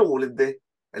having a toll in there.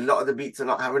 A lot of the beats are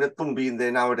not having a tumbi in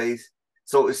there nowadays.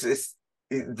 So this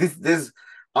there's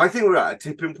I think we're at a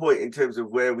tipping point in terms of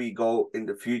where we go in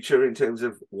the future in terms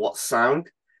of what sound,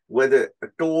 whether a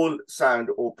toll sound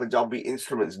or Punjabi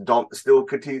instruments still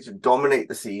continue to dominate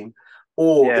the scene,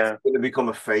 or it's Yeah, going to become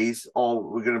a phase, or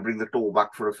we're going to bring the toll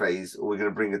back for a phase, or we're going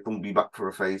to bring the tumbi back for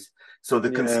a phase. So the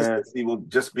yeah. consistency will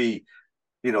just be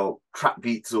trap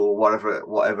beats or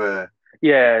whatever.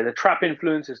 Yeah, the trap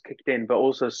influence is kicked in, but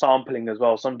also sampling as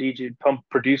well. Some DJ pump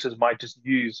producers might just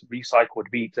use recycled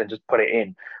beats and just put it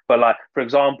in. But like, for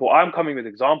example, I'm coming with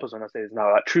examples when I say this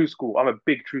now. Like True School, I'm a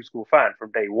big True School fan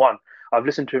from day one. I've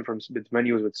listened to him when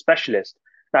he was with Specialist.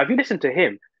 Now, if you listen to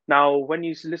him, now when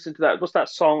you listen to that, what's that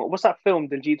song? What's that film?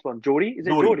 Diljit's one, Jodi? Is it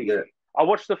Jodi, Jodi? yeah. I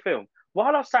watched the film.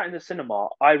 While I sat in the cinema,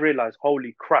 I realized,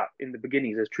 holy crap! In the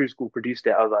beginning, as True School produced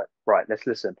it, I was like, right, let's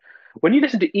listen. When you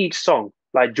listen to each song,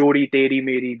 like Jodi, Teri,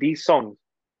 Meri, these songs,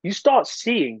 you start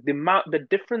seeing the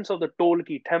difference of the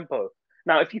Tolki tempo.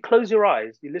 Now, if you close your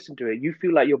eyes, you listen to it, you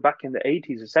feel like you're back in the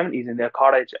 80s or 70s in their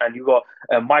cottage, and you got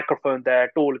a microphone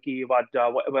there, Tolki,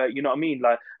 Vajja, whatever, you know what I mean?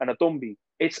 Like, and a Tombi.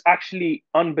 It's actually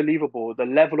unbelievable, the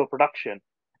level of production.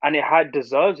 And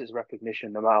deserves its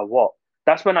recognition no matter what.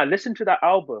 That's when I listened to that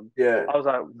album, Yeah. I was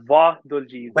like, Wah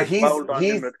Duljeet, But well done,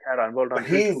 he's Amrit Karan, well but done,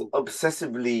 True he's School.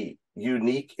 obsessively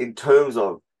unique in terms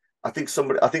of I think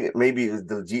maybe it was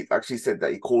Diljit actually said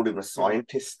that he called him a Mm-hmm.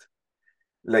 scientist.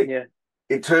 Like Yeah,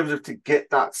 in terms of to get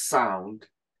that sound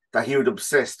that he would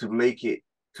obsess to make it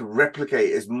to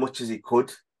replicate as much as he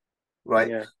could, right?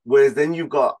 yeah, Whereas then you've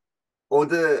got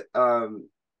other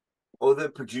other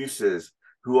producers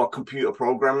who are computer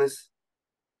programmers.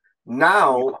 you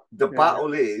Now can't. the Yeah.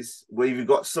 battle is where you've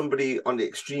got somebody on the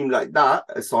extreme like that,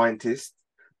 a scientist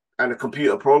and a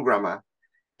computer programmer,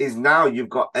 is now you've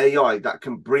got AI that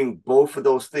can bring both of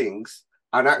those things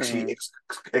and actually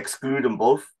Mm-hmm. exclude them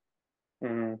both.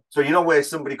 Mm-hmm. So where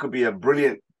somebody could be a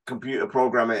brilliant computer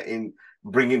programmer in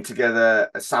bringing together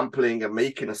a sampling and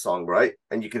making a song, right?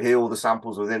 And you can hear all the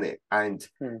samples within it and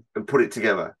put it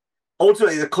together.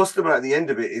 Ultimately, the customer at the end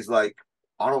of it is like,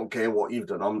 I don't care what you've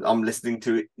done. I'm listening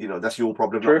to it. That's your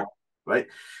problem, not True. mine, right?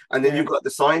 And then Yeah. you've got the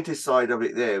scientist side of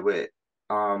it there, where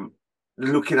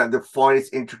looking at the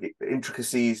finest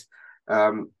intricacies,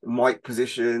 mic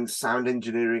positions, sound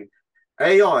engineering.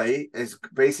 AI has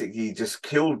basically just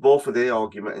killed both of their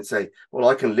argument and say, well,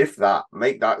 I can lift that,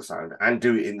 make that sound, and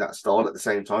do it in that style at the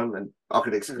same time, and I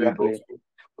can exclude both. Exactly.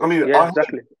 I mean, Yeah.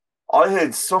 Exactly. I heard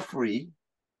Sufri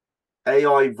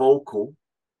AI vocal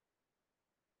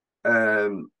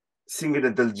singing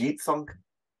a Diljit song,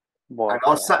 and What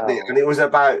I the sat there, and hell? it was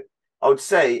about, I would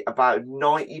say, about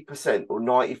 90% or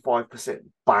 95%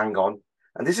 bang on.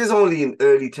 And this is only in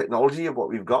early technology of what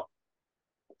we've got.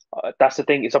 That's the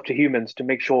thing. It's up to humans to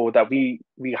make sure that we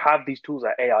have these tools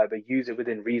like AI, but use it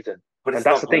within reason. But And it's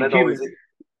that's not the gonna thing. know, is it?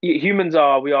 Humans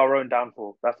we are our own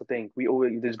downfall. That's the thing. We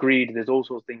always there's greed, there's all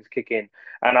sorts of things kick in,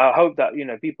 and I hope that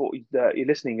people that you're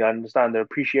listening understand the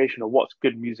appreciation of what's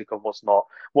good music and what's not.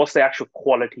 What's the actual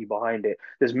quality behind it?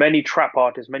 There's many trap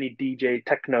artists, many DJ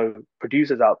techno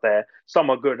producers out there. Some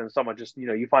are good and some are just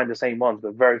you find the same ones,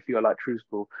 but very few are like True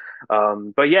School.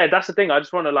 But yeah, that's the thing. I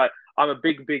just want to like I'm a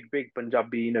big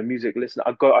Punjabi music listener.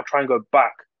 I try and go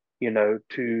back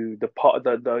to the part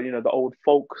the old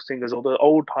folk singers or the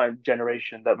old time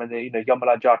generation that when they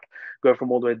Yamala Jat go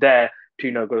from all the way there to,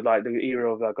 you know, go like the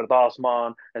era of like Gurdas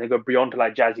Man, and they go beyond to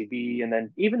like Jazzy B, and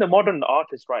then even the modern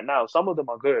artists right now, some of them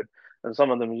are good, and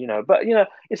some of them, you know, but you know,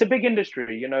 it's a big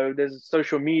industry. You know, there's a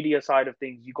social media side of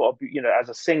things. You got to be, you know, as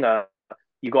a singer,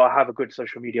 you got to have a good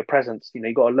social media presence. You know,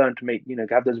 you got to learn to make, you know,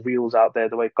 have those reels out there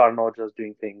the way Karnaud's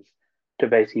doing things to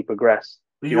basically progress.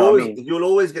 You know what I mean? You'll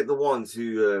always get the ones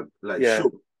who like Yeah,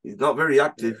 shook. He's not very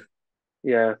active.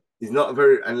 yeah, He's not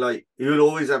very, and like you'll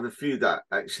always have a few that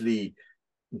actually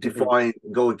hmm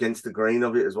go against the grain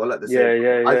of it as well at the same yeah, time.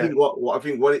 yeah, I yeah, think what I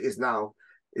think what it is now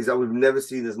is that we've never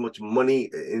seen as much money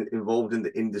involved in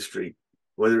the industry,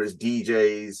 whether it's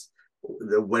DJs,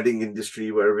 the wedding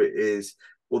industry, wherever it is,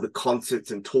 or the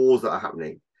concerts and tours that are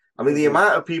happening. I mean, the hmm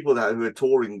amount of people who are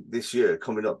touring this year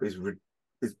coming up is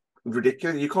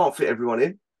ridiculous. You can't fit everyone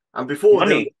in. And before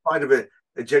there was money. kind of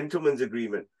a gentleman's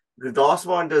agreement. Because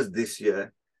Darsman does this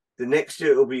year, the next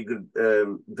year it'll be good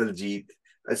Diljit.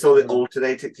 And so they hmm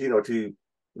alternate it, you know, to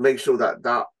make sure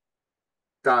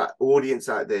that audience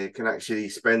out there can actually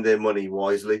spend their money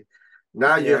wisely.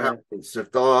 Now you have Yeah,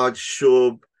 Safdar,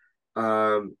 Shub,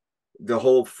 the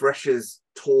whole freshers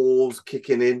tours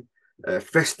kicking in,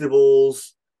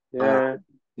 festivals. Uh, yeah,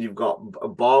 you've got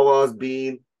Bawa's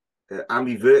been,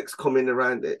 Ami Verks coming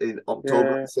around in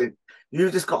October. yeah, So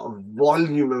you've just got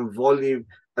volume and volume.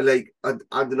 Like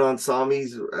Adnan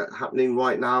Sami's happening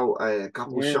right now,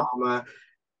 Kapil yeah, Sharma,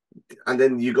 and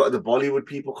then you got the Bollywood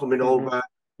people coming hmm over.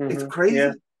 It's yeah,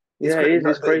 crazy. It's yeah. It crazy is.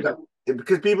 It's crazy.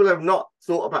 because people have not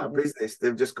thought about a hmm business.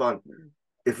 They've just gone,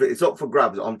 if it's up for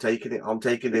grabs, I'm taking it. I'm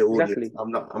taking the audience. Exactly.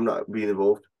 I'm not being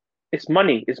involved. It's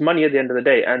money. It's money at the end of the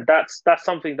day, and that's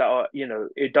something that you know,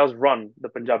 it does run the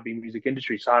Punjabi music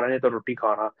industry. Sara ne to roti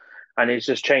khana, and it's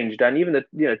just changed. And even the,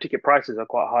 you know, ticket prices are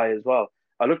quite high as well.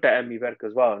 I looked at Emmy Verk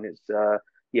as well, and it's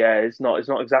yeah, it's not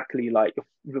exactly like,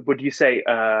 would you say,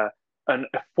 an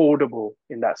affordable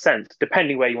in that sense,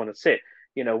 depending where you want to sit.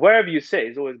 You know, wherever you sit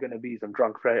is always going to be some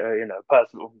drunk, you know,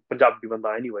 person, Punjabi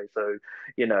banda anyway. So,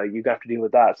 you know, you have to deal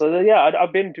with that. So yeah,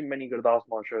 I've been to many Gurdas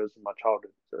Man shows in my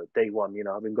childhood. So day one, you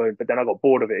know, I've been going, but then I got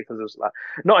bored of it because it was like,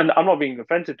 not, and I'm not being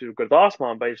offensive to Gurdas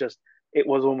Man, but it's just, it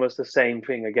was almost the same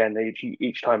thing again.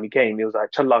 Each time he came, it was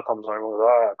like Challa comes on, everyone was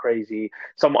like, oh, crazy.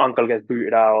 Some uncle gets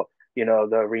booted out, you know,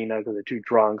 the arena because they're too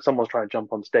drunk. Someone's trying to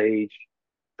jump on stage.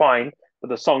 Fine, but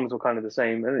the songs were kind of the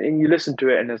same. And you listen to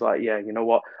it, and it's like, yeah, you know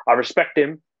what? I respect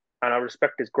him, and I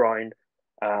respect his grind.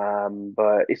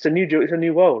 But it's a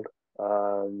new world.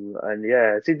 And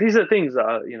yeah, see, these are things that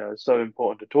are, you know, so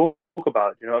important to talk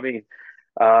about. You know what I mean?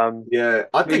 Yeah,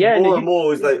 I But think yeah, and more and you,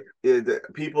 more is yeah, like the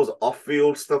people's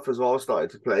off-field stuff as well started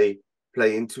to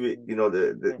play into it. You know,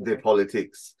 the mm-hmm,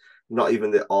 politics, not even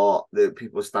the art, the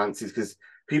people's stances, because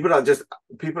people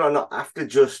are not after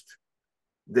just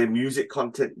their music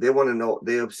content. They want to know.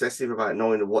 They're obsessive about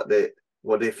knowing what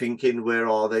they're thinking, where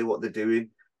are they, what they're doing,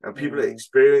 and people are mm,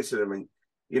 experiencing them. And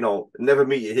you know, never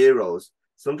meet your heroes.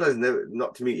 Sometimes never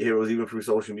not to meet your heroes even through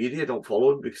social media. Don't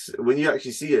follow them because when you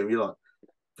actually see them, you're like,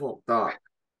 fuck that.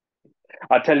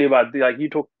 I'll tell you about like you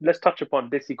talk. Let's touch upon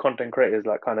Desi content creators,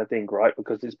 like kind of thing, right?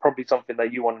 Because it's probably something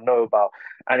that you want to know about,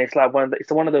 and it's like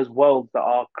it's one of those worlds that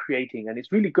are creating, and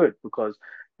it's really good because,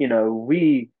 you know,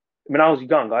 when I was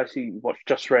young, I see watched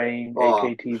Just Rain, Oh,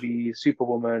 AKTV,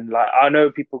 Superwoman. Like, I know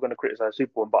people are going to criticize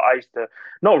Superwoman, but I used to,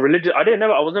 not religious. I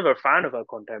was never a fan of her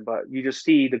content, but you just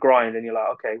see the grind, and you're like,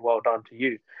 okay, well done to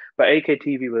you. But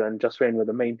AKTV and Just Rain were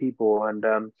the main people, and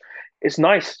it's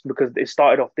nice because it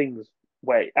started off things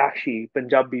where actually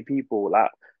Punjabi people, like,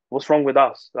 what's wrong with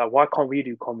us? Like, why can't we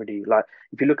do comedy? Like,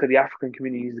 if you look at the African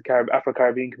communities, the Afro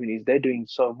Caribbean communities, they're doing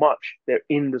so much. They're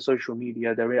in the social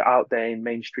media, they're out there in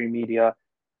mainstream media,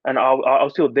 and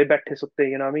I'll still they back this up there.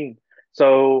 You know what I mean?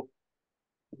 So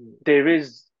there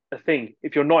is a thing.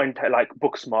 If you're not into like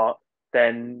book smart,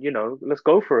 then, you know, let's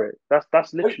go for it.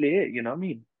 That's are, literally it. You know what I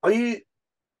mean? are you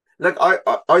like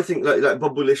I think like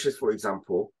Bubblicious for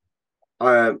example.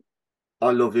 Um,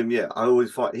 I love him. Yeah, I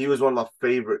always find he was one of my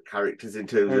favorite characters in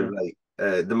terms of Mm, like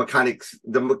the mechanics.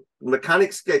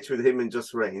 Mechanic sketch with him and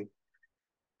Just Rain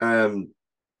um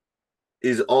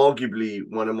is arguably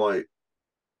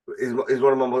is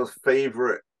one of my most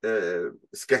favorite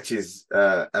sketches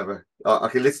ever. I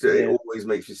can listen to it. It yeah, always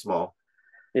makes you smile.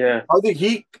 yeah, I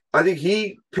think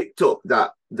he picked up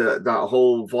that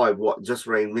whole vibe what Just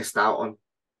Rain missed out on.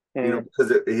 You know, mm,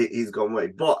 because he's gone away.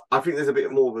 But I think there's a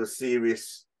bit more of a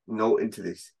serious note into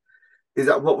this. Is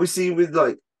that what we see with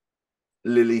like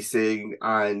Lily Singh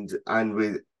and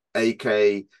with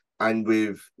AK and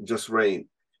with Just Rain?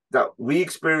 That we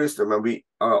experienced them and we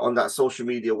on that social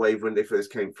media wave when they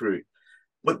first came through.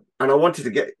 and I wanted to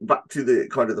get back to the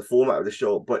kind of the format of the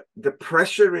show, but the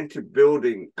pressure into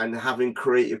building and having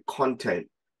creative content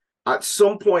at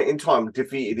some point in time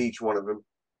defeated each one of them.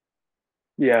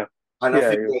 Yeah. And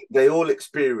I think they all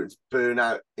experience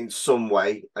burnout in some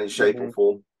way and shape or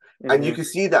form. And you can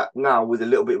see that now with a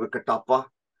little bit with Katapa,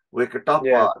 where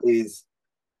Katapa is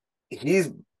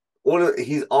he's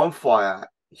on fire.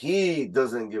 He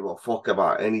doesn't give a fuck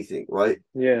about anything, right?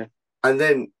 Yeah. And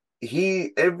then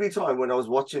every time when I was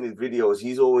watching his videos,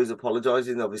 he's always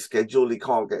apologizing of his schedule. He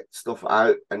can't get stuff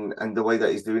out and the way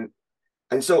that he's doing.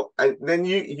 And so, and then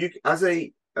you as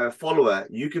a follower,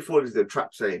 you can fall into the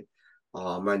trap saying,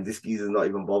 "Oh man, this geezer's not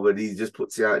even bothered. He just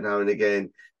puts it out now and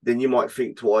again." Then you might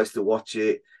think twice to watch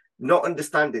it, not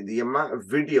understanding the amount of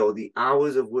video, the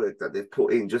hours of work that they've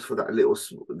put in just for that little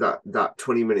that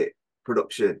 20-minute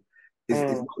production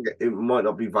it might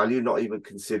not be valued, not even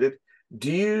considered.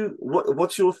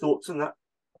 What's your thoughts on that?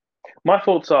 My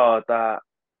thoughts are that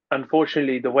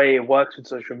unfortunately the way it works in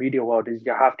social media world is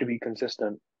you have to be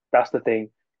consistent. That's the thing.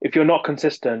 If you're not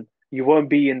consistent, you won't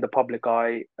be in the public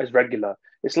eye as regular.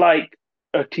 It's like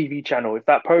a TV channel. If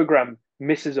that program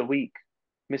misses a week,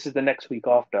 misses the next week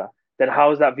after, then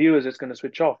how is that viewers just going to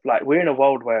switch off? Like, we're in a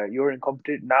world where you're in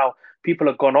competition now. People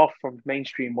have gone off from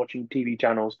mainstream watching TV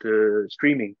channels to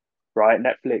streaming, right?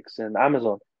 Netflix and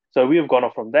Amazon. So we have gone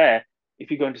off from there. If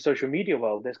you go into social media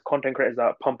world, there's content creators that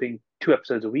are pumping 2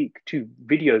 episodes a week, 2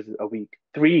 videos a week,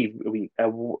 3 a week,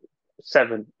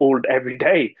 7 all every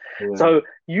day. Yeah. So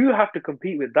you have to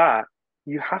compete with that.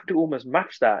 You have to almost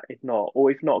match that, if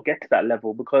not get to that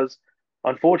level, because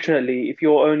unfortunately, if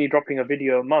you're only dropping a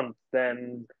video a month,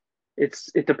 then it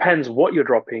depends what you're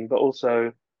dropping, but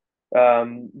also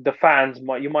the fans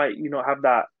might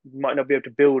not be able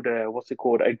to build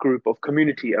a group of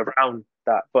community around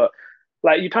that. But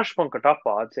like you touched upon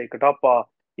Kadapa, I'd say Kadapa,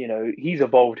 he's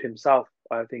evolved himself,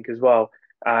 I think, as well.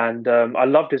 And I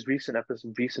loved his recent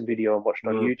video I watched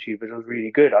on YouTube, which was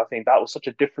really good. I think that was such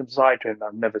a different side to him that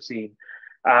I've never seen.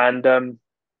 And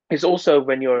it's also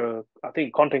I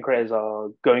think content creators are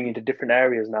going into different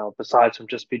areas now besides from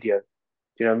just video.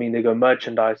 Do you know what I mean? They go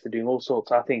merchandise, they're doing all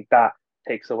sorts. I think that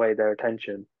takes away their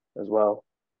attention as well.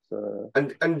 So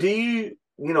and do you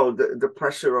the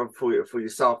pressure on for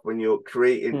yourself when you're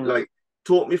creating like,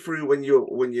 talk me through when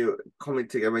you're coming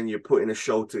together, when you're putting a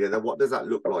show together, what does that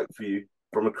look like for you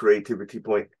from a creativity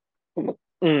point?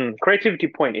 Creativity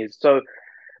point is, so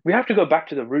we have to go back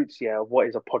to the roots of what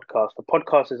is a podcast. A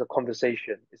podcast is a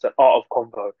conversation. It's an art of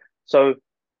convo. So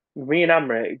me and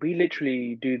Amrit, we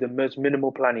literally do the most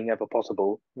minimal planning ever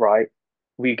possible, right?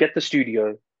 We get the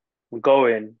studio, we go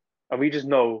in, and we just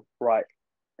know, right,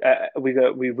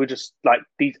 we're just like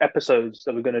these episodes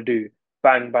that we're going to do,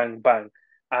 bang, bang, bang.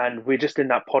 And we're just in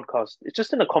that podcast. It's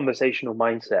just in a conversational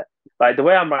mindset. Like the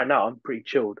way I'm right now, I'm pretty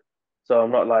chilled. So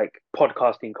I'm not like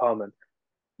podcasting Carmen.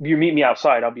 You meet me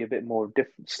outside, I'll be a bit more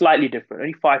slightly different,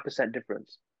 only 5%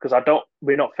 difference. Because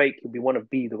we're not fake. We want to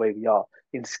be the way we are.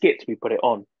 In Skits, we put it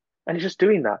on. And it's just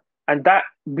doing that. And that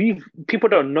people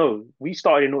don't know. We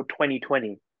started in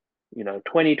 2020.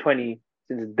 2020,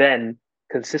 since then,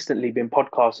 consistently been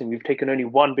podcasting. We've taken only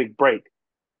one big break,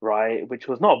 right? Which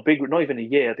was not even a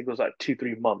year. I think it was like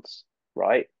 2-3 months,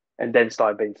 right? And then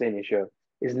started Bainsainye Show.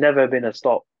 It's never been a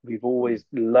stop. We've always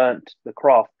learnt the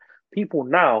craft. People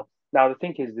now the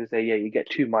thing is, they say, you get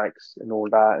 2 mics and all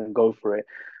that and go for it.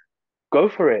 Go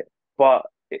for it. But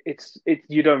it's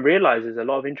you don't realize there's a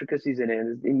lot of intricacies in it,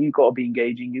 and you got to be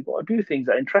engaging. You got to do things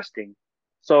that are interesting.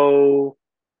 So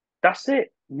that's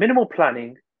it. Minimal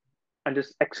planning and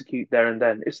just execute there and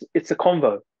then. It's a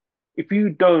convo. If you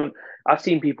don't, I've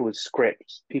seen people with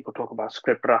scripts. People talk about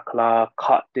script rakla,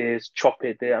 cut this, chop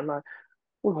it there. I'm like,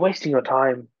 we're wasting your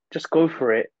time. Just go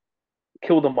for it.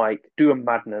 Kill the mic, do a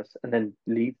madness, and then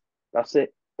leave. That's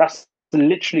it. That's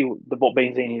literally what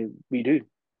Bainsainye we do.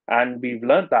 And we've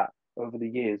learned that over the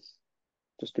years,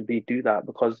 just to do that.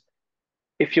 Because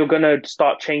if you're going to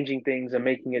start changing things and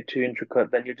making it too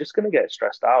intricate, then you're just going to get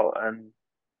stressed out. And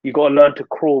you got to learn to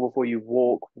crawl before you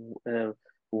walk,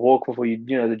 walk before you,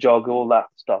 the jog, all that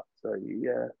stuff. So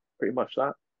yeah, pretty much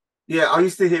that. Yeah, I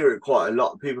used to hear it quite a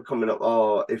lot. People coming up,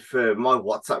 if my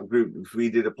WhatsApp group, if we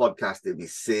did a podcast, it'd be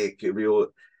sick. It'd be all.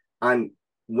 And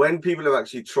when people have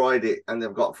actually tried it and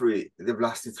they've got through it, they've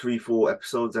lasted 3-4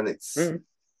 episodes and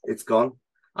it's gone.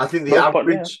 I think the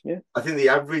average, I think the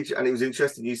average, and it was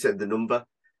interesting you said the number,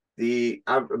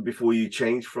 before you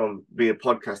changed from being a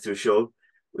podcast to a show,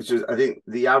 which was, I think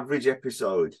the average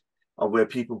episode of where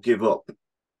people give up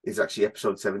is actually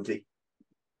episode 70.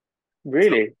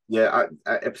 Really? So, yeah,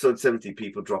 at episode 70,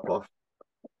 people drop off.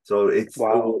 So it's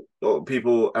Wow. all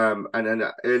people, and then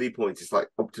at early points it's like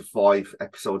up to 5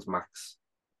 episodes max.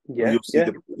 Yeah, yeah.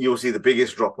 You'll see the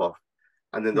biggest drop off,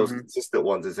 and then those Hmm. consistent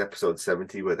ones is episode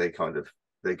 70 where they go.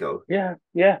 Yeah,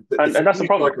 yeah. It's a And that's the huge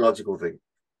problem. psychological thing.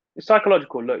 It's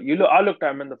psychological. I looked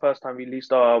at him the first time we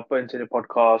released our Bainsainye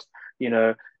podcast. You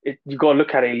know, you got to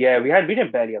look at it. Yeah, we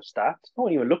didn't barely have stats. No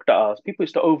one even looked at us. People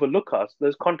used to overlook us.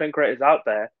 There's content creators out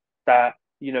there that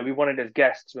we wanted as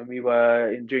guests when we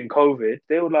were during COVID.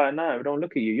 They were like, no, we don't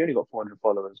look at you. You only got 400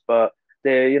 followers, but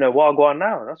they, what go on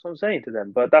now? That's what I'm saying to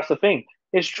them. But that's the thing.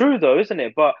 It's true though, isn't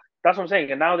it? But that's what I'm saying.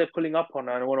 And now they're pulling up on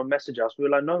it and want to message us. We're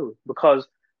like, no, because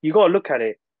you got to look at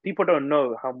it. People don't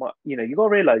know how much. You got to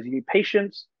realize you need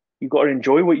patience. You got to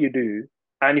enjoy what you do.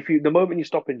 And the moment you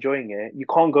stop enjoying it, you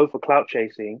can't go for clout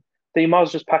chasing. Then you might as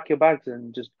well just pack your bags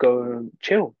and just go and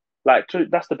chill. That's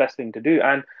the best thing to do.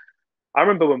 And I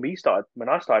remember when I started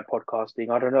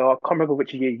podcasting, I don't know, I can't remember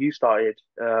which year you started.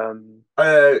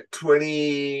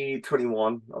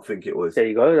 2021, I think it was. There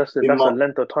you go. In That's a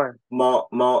length of time.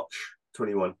 March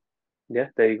 21. Yeah,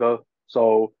 there you go.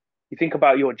 So you think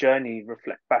about your journey,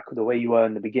 reflect back the way you were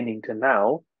in the beginning to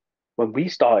now. When we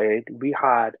started, we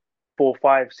had 4,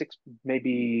 5, 6,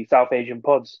 maybe South Asian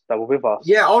pods that were with us.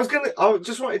 Yeah, I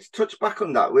just wanted to touch back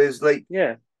on that. Was like,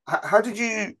 Yeah. how did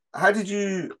you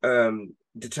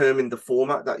determine the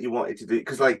format that you wanted to do?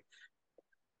 Because like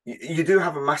you do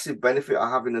have a massive benefit of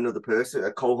having another person.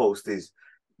 A co-host is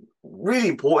really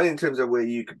important in terms of where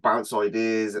you could bounce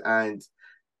ideas and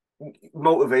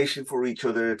motivation for each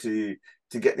other to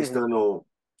get this done, or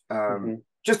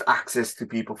just access to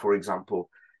people, for example.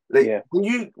 Like, Yeah.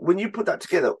 when you put that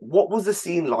together, what was the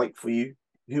scene like for you?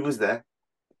 Who was there?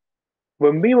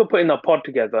 When we were putting the pod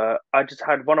together, I just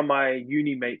had one of my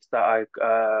uni mates that I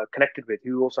connected with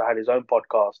who also had his own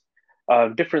podcast,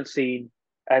 different scene,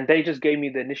 and they just gave me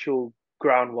the initial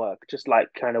groundwork, just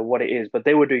like kind of what it is. But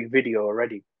they were doing video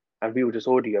already, and we were just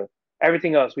audio.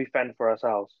 Everything else we fend for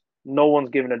ourselves. No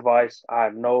one's giving advice. We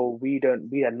had no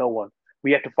one.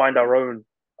 We had to find our own.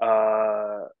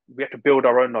 We had to build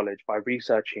our own knowledge by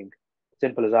researching.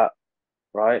 Simple as that,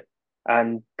 right?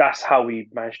 And that's how we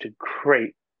managed to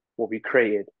create what we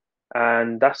created.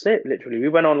 And that's it, literally. We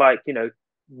went on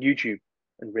YouTube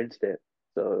and rinsed it.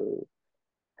 So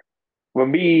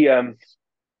when we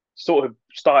sort of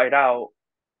started out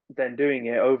then doing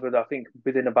it over I think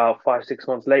within about 5, 6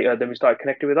 months later, then we started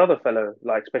connecting with other fellow,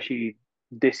 like especially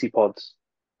Desi pods.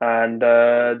 And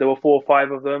there were 4 or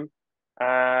 5 of them.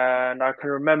 And I can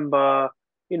remember,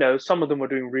 some of them were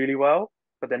doing really well,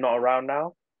 but they're not around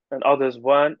now. And others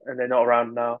weren't, and they're not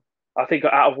around now. I think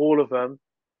out of all of them,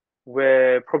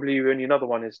 where probably only another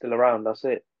one is still around. That's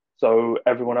it. So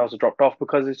everyone else has dropped off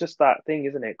because it's just that thing,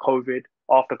 isn't it? COVID,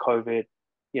 after COVID,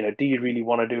 do you really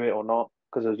want to do it or not?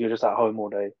 Because you're just at home all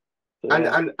day. So, And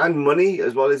yeah. and money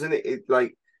as well, isn't it? It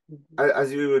like,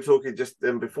 as we were talking just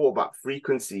before about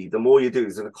frequency, the more you do,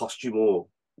 it's going to cost you more.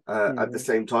 At the Mm-hmm.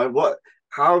 same time,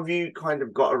 how have you kind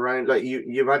of got around? Like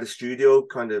you've had a studio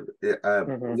kind of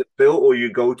Mm-hmm. is it built, or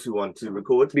you go to one to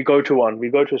record? We go to one. We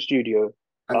go to a studio.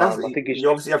 And that's, I think it's you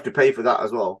obviously have to pay for that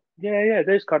as well. yeah.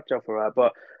 There's cut off for that,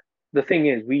 but the thing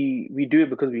is, we do it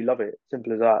because we love it.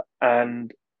 Simple as that.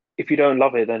 And if you don't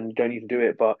love it, then you don't need to do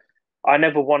it. But I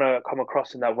never want to come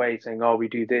across in that way, saying, "Oh, we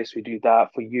do this, we do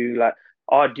that for you." Like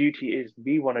our duty is,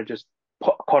 we want to just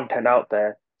put content out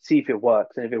there, see if it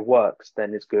works, and if it works,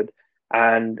 then it's good,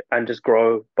 and just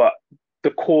grow. But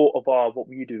the core of what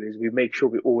we do is we make sure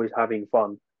we're always having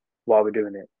fun while we're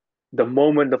doing it. The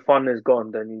moment the fun is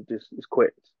gone, then you just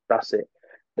quit. That's it.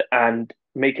 And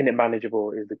making it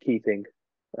manageable is the key thing,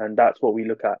 and that's what we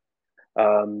look at.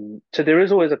 So there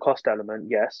is always a cost element,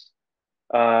 yes.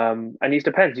 And it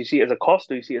depends. You see it as a cost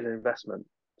or you see it as an investment.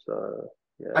 So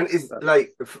yeah, And it's that's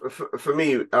like for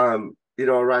me,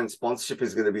 around sponsorship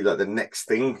is going to be like the next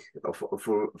thing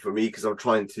for me, because I'm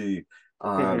trying to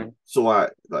hmm sort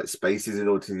out like spaces in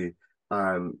order to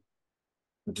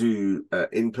do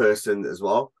in person as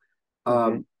well.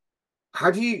 hmm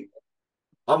How do you?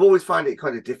 I've always find it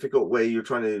kind of difficult where you're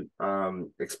trying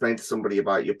to explain to somebody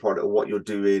about your product or what you're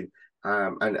doing,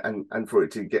 and for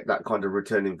it to get that kind of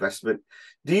return investment.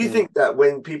 Do you mm. think that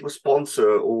when people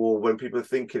sponsor, or when people are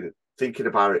thinking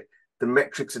about it, the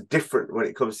metrics are different when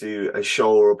it comes to a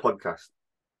show or a podcast?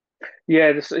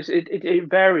 Yeah, it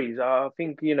varies. I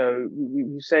think we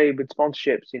say with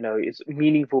sponsorships, it's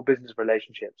meaningful business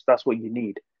relationships. That's what you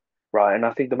need, right? And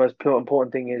I think the most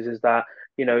important thing is that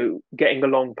getting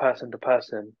along person to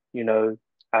person,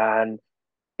 and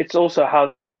it's also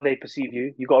how they perceive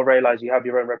you. You got to realize you have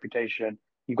your own reputation,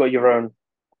 you got your own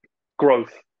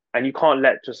growth, and you can't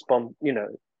let just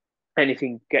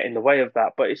anything get in the way of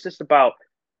that. But it's just about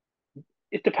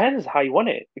it depends how you want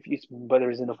it. If it's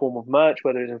whether it's in the form of merch,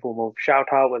 whether it's in the form of shout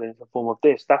out, whether it's in the form of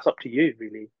this, that's up to you,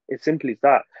 really. It's simply as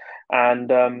that. And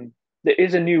there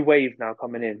is a new wave now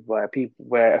coming in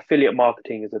where affiliate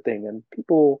marketing is a thing, and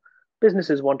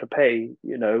businesses want to pay,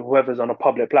 whoever's on a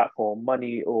public platform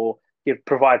money or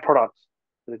provide products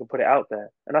so they can put it out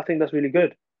there. And I think that's really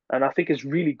good. And I think it's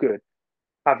really good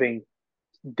having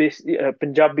this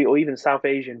Punjabi or even South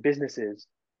Asian businesses,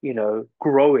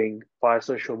 growing via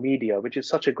social media, which is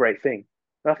such a great thing.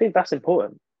 And I think that's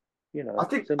important. I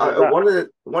think Simple as that.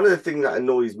 one of the things that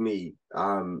annoys me,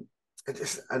 it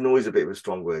just annoys a bit of a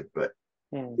strong word, but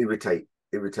irritate,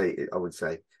 I would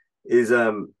say, is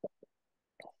that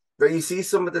you see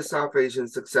some of the South Asian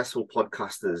successful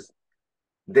podcasters,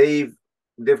 they've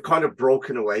kind of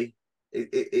broken away.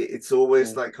 It's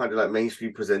always like kind of like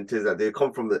mainstream presenters that they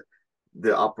come from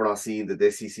the opera scene, the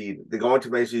Desi scene. They go into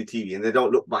mainstream TV and they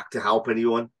don't look back to help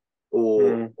anyone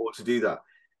or to do that.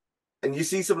 And you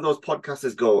see some of those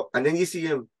podcasters go, and then you see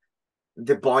them,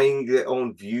 they're buying their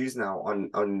own views now on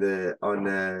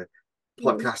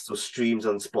podcasts or streams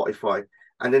on Spotify,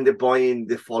 and then they're buying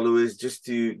the followers just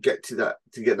to get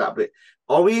that bit.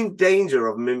 Are we in danger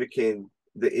of mimicking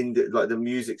the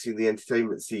music scene, the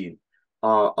entertainment scene?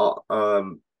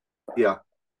 Yeah.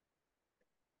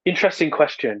 Interesting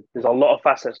question. There's a lot of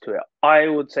facets to it. I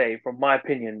would say, from my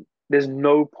opinion, there's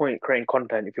no point creating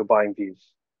content if you're buying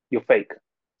views. You're fake.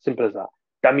 Simple as that.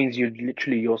 That means you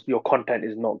literally your content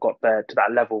is not got there to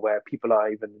that level where people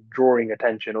are even drawing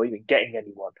attention or even getting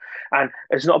anyone. And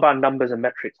it's not about numbers and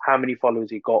metrics, how many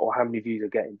followers you got or how many views you're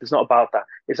getting. It's not about that.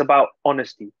 It's about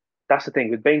honesty. That's the thing.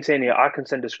 With Bainsainye, I can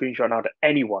send a screenshot now to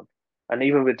anyone. And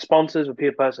even with sponsors, with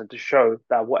peer person, to show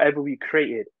that whatever we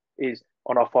created is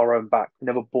on our own back.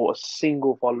 Never bought a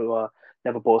single follower,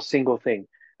 never bought a single thing.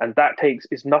 And that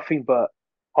is nothing but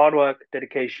hard work,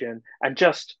 dedication, and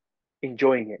just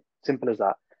enjoying it. Simple as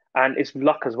that. And it's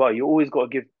luck as well. You always got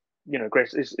to give,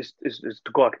 grace is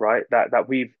to God, right? That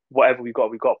whatever we got.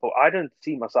 But I don't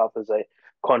see myself as a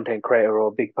content creator or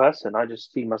a big person. I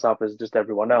just see myself as just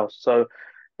everyone else. So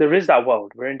there is that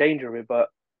world. We're in danger of it, but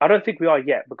I don't think we are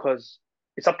yet, because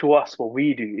it's up to us what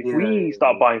we do. If we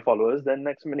start buying followers, then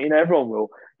next minute, everyone will,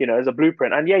 as a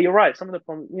blueprint. And yeah, you're right. Some of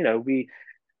the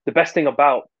best thing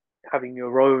about having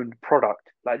your own product,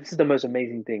 like this is the most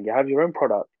amazing thing. You have your own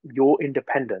product. You're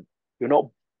independent. You're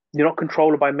not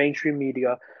controlled by mainstream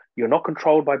media. You're not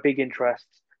controlled by big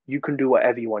interests. You can do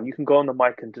whatever you want. You can go on the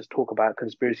mic and just talk about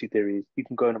conspiracy theories. You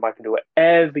can go on the mic and do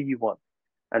whatever you want.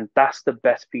 And that's the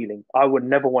best feeling. I would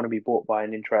never want to be bought by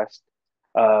an interest,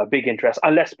 big interest,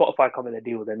 unless Spotify come in a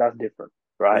deal, then that's different,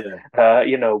 right?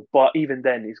 Yeah. But even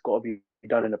then, it's got to be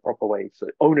done in a proper way. So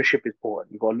ownership is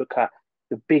important. You've got to look at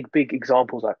the big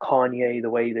examples like Kanye, the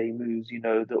way they moves,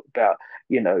 about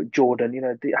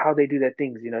Jordan, how they do their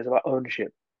things. It's about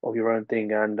ownership of your own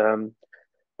thing. And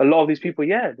a lot of these people,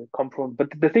 they come from.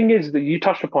 But the thing is that you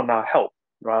touched upon now, help,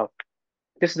 right?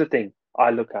 This is the thing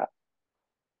I look at.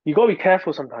 You got to be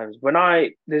careful sometimes.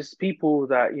 There's people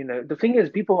that, the thing is,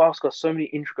 people ask us so many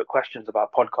intricate questions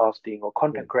about podcasting or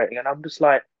content creating, and I'm just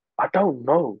like, I don't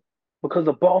know. Because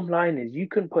the bottom line is you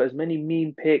can put as many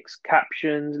meme pics,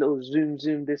 captions, little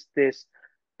zoom, this.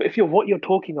 But if what you're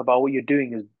talking about, what you're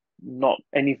doing is not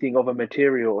anything of a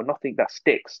material or nothing that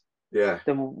sticks,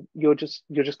 then you're just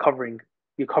covering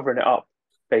it up,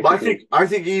 basically. But I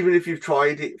think even if you've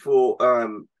tried it for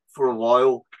a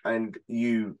while and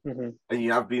you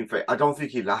have been fake, I don't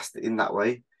think you last in that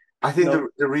way. I think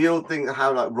the real thing,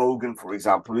 how like Rogan, for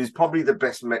example, is probably the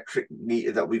best metric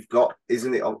meter that we've got,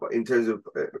 isn't it, in terms of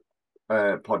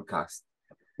podcast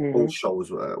or shows,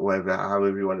 whatever,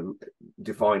 however you want to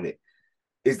define it,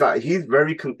 is that he's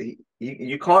very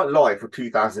you can't lie for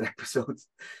 2,000 episodes.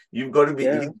 You've got to be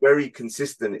he's very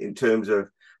consistent in terms of,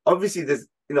 obviously there's,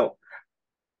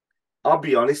 I'll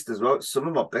be honest as well, some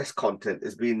of my best content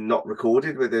has been not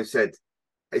recorded, where they've said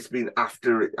it's been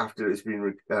after it's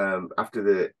been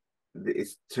after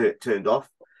it's turned off,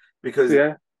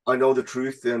 because I know the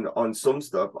truth, and on some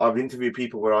stuff I've interviewed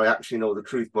people where I actually know the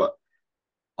truth, but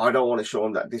I don't want to show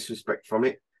them that disrespect from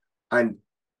it. And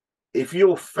if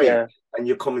you're fake and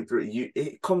you're coming through,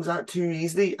 it comes out too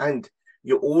easily, and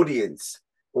your audience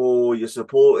or your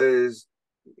supporters,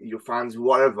 your fans,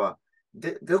 whatever,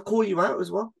 they'll call you out as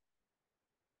well.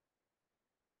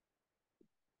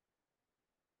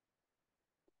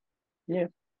 Yeah.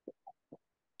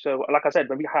 So, like I said,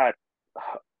 when we had,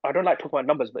 I don't like talking about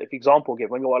numbers, but if example give,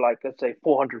 when you were like, let's say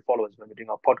 400 followers when we're doing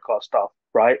our podcast stuff,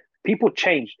 right? People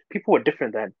changed. People were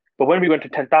different then. But when we went to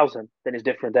 10,000, then it's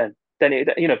different then. Then,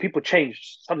 people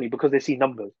changed suddenly because they see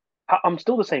numbers. I'm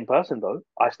still the same person, though.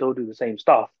 I still do the same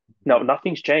stuff. No,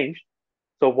 nothing's changed.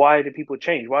 So why do people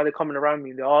change? Why are they coming around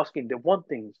me? They're asking, they want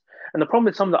things. And the problem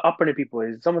with some of the upper people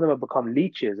is some of them have become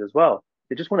leeches as well.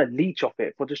 They just want to leech off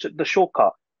it for just the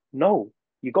shortcut. No,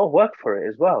 you got to work for it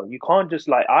as well. You can't just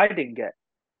like, I didn't get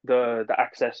the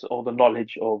access or the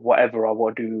knowledge or whatever I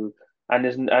want to do.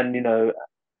 And you know,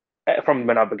 from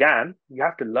when I began, you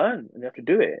have to learn and you have to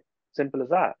do it. Simple as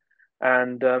that.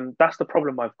 And that's the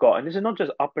problem I've got. And this is not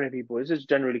just upbringing people, this is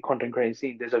generally content creating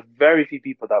scene. There's a very few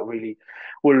people that really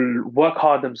will work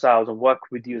hard themselves and work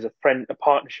with you as a friend, a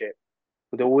partnership.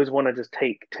 But they always want to just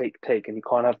take, and you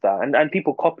can't have that. And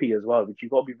people copy as well, which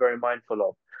you've got to be very mindful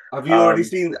of. Have you already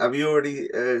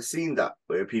seen that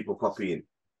where people copying?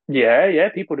 Yeah,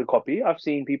 people do copy. I've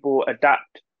seen people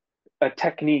adapt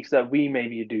techniques that we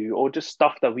maybe do, or just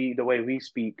stuff that the way we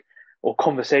speak, or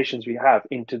conversations we have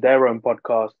into their own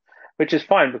podcast, which is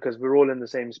fine because we're all in the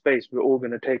same space. We're all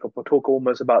going to take up or talk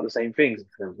almost about the same things.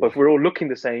 But if we're all looking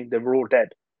the same, then we're all dead.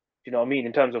 Do you know what I mean?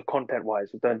 In terms of content wise,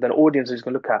 then the audience is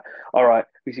going to look at, all right,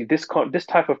 we see this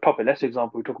type of topic. Let's, for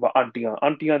example, we talk about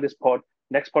Antiga this pod.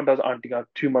 Next pod does Antiga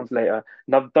 2 months later.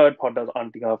 Another third pod does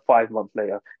Antiga 5 months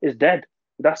later. It's dead.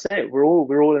 That's it. We're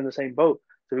all in the same boat.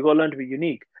 So we've got to learn to be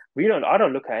unique. I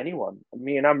don't look at anyone.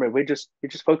 Me and Amrit, we're just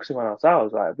focusing on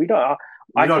ourselves. Like we don't.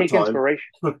 I take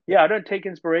inspiration. Yeah, I don't take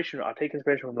inspiration. I take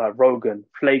inspiration from like Rogan,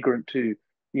 Flagrant 2,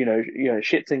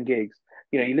 Shits and Gigs.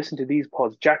 You listen to these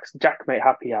pods, Jackmate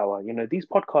Happy Hour. These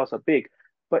podcasts are big,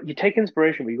 but you take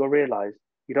inspiration, but you got to realize,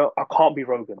 I can't be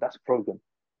Rogan. That's Rogan.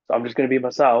 So I'm just going to be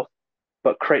myself,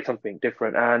 but create something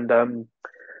different. And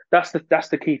that's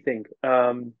the key thing.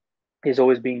 Is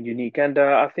always being unique, and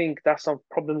I think that's some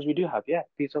problems we do have. Yeah,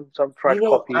 some try to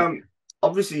copy.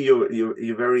 Obviously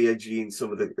you're very edgy in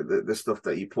some of the stuff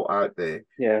that you put out there.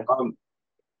 Yeah.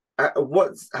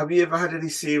 What have you ever had any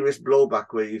serious blowback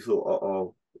where you thought,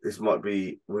 oh, we might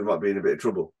be in a bit of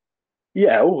trouble?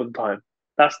 Yeah, all the time.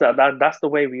 That's the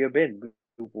way we have been.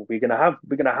 We're gonna have,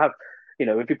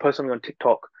 if you post something on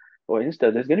TikTok or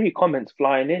Insta, there's gonna be comments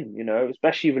flying in.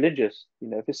 Especially religious.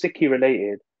 If it's Sikhi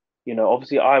related.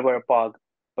 Obviously I wear a bug,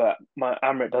 but my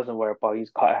Amrit doesn't wear a bug.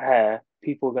 He's cut hair.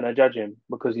 People are gonna judge him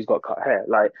because he's got cut hair.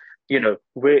 Like, the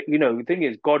thing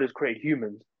is, God has created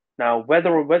humans. Now, whether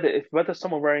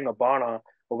someone wearing a bana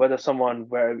or whether someone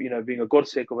being a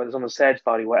Gursikh or whether someone's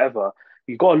Sajdari, whatever,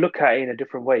 you got to look at it in a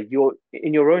different way. You're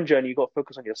in your own journey. You got to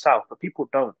focus on yourself, but people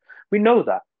don't. We know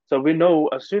that. So we know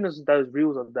as soon as those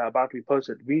reels are about to be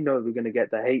posted, we know we're going to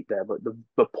get the hate there. But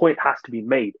the point has to be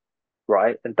made,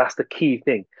 right? And that's the key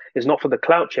thing. It's not for the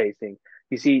clout chasing.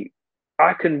 You see,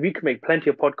 we can make plenty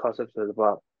of podcast episodes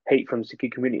about hate from the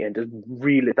Sikh community and just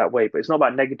reel it that way. But it's not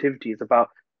about negativity. It's about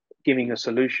giving a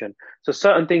solution. So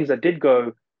certain things that did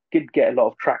get a lot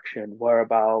of traction were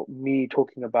about me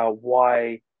talking about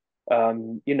why,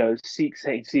 Sikhs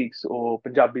hate Sikhs or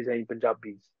Punjabis hate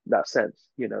Punjabis. In that sense,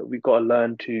 we've got to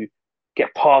learn to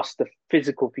get past the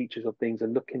physical features of things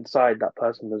and look inside that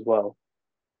person as well.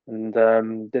 And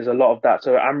there's a lot of that.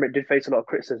 So Amrit did face a lot of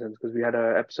criticisms because we had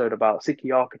an episode about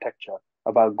Sikhi architecture,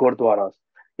 about gurdwaras.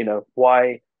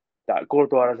 Why that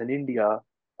gurdwaras in India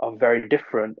are very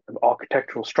different and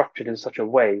architectural structured in such a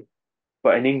way,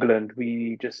 but in England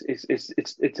we just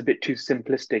it's a bit too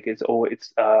simplistic. It's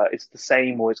the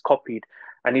same or it's copied.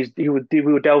 And we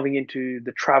were delving into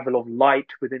the travel of light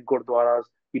within gurdwaras.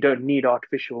 You don't need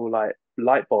artificial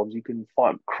light bulbs. You can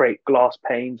create glass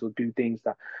panes or do things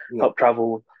that help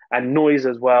travel, and noise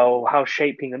as well, how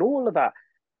shaping and all of that.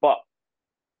 But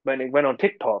when it went on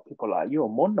TikTok, people were like, you're a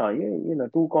monna, you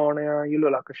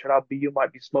look like a sharabi, you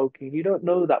might be smoking. You don't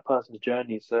know that person's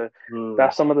journey. So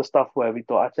that's some of the stuff where we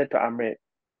thought, I said to Amrit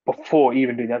before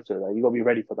even doing the episode, you got to be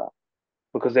ready for that.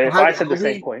 Because if I said the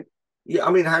same point. Yeah,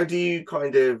 I mean, how do you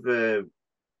kind of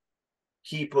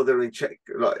keep other in check,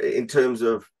 like in terms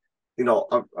of,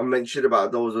 I mentioned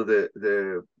about those are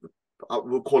the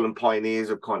we'll call them pioneers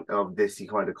of Desi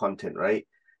kind of content, right?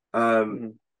 How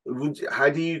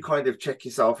do you kind of check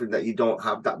yourself in that you don't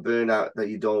have that burnout, that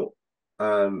you don't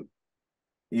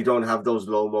have those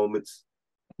low moments?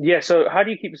 Yeah, so how do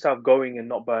you keep yourself going and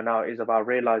not burn out is about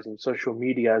realizing social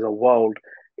media as a world.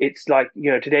 It's like,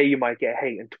 today you might get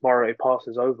hate and tomorrow it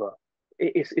passes over.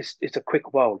 It's a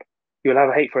quick world. You'll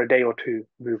have hate for a day or two,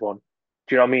 move on.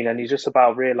 Do you know what I mean? And it's just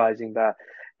about realizing that,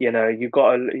 you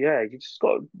just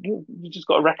got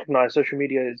to recognize social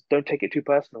media don't take it too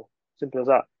personal. Simple as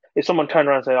that. If someone turned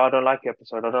around and say, I don't like your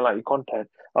episode, I don't like your content,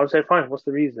 I would say, fine, what's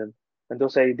the reason? And they'll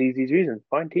say these reasons.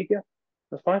 Fine, Tika,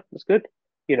 that's fine, that's good.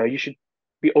 You should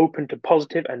be open to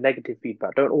positive and negative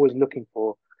feedback. Don't always looking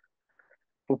for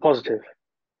positive.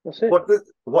 That's it.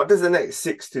 What does the next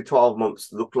 6 to 12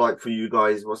 months look like for you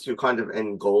guys? What's your kind of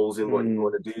end goals in what you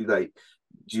want to do? Like,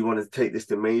 Do you want to take this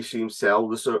to mainstream, sell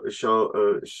the sort of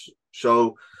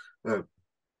show? Uh,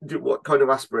 what kind of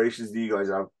aspirations do you guys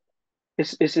have?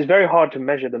 It's very hard to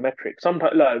measure the metrics.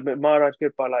 Sometimes, like Maharaj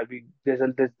Goodbye, like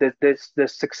there's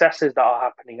successes that are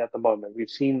happening at the moment. We've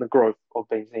seen the growth of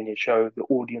Bainsainye Show, the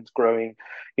audience growing,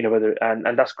 whether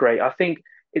and that's great. I think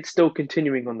it's still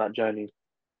continuing on that journey,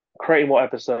 creating more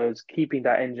episodes, keeping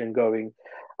that engine going,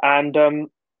 and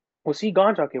we'll see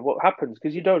Ganjake what happens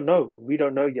because you don't know. We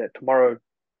don't know yet. Tomorrow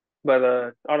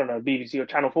whether I don't know BBC or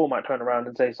Channel 4 might turn around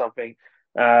and say something,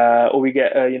 or we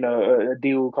get a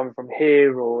deal coming from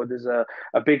here, or there's a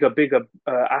bigger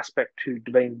aspect to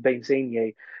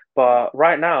Bainsainye. But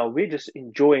right now, we're just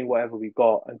enjoying whatever we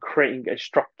got and creating a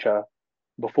structure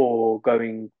before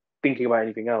going thinking about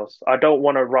anything else. I don't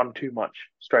want to run too much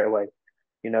straight away.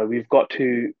 We've got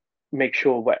to make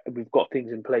sure we've got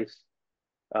things in place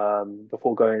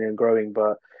before going and growing.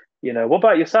 But what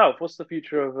about yourself? What's the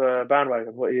future of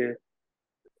Bandwagon? What are you?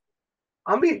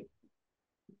 I mean,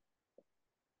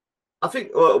 I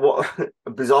think what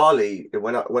bizarrely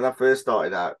when I first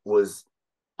started out was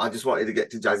I just wanted to get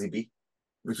to Jazzy B,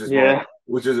 which was Yeah,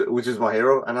 my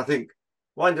hero, and I think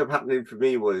what ended up happening for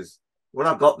me was when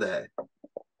I got there,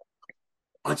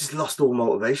 I just lost all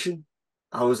motivation.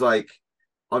 I was like,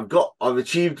 I've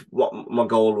achieved what my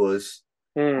goal was.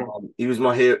 mm, He was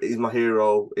my hero. He's my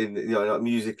hero in like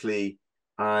musically,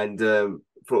 and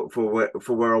for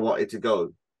where I wanted to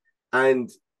go. And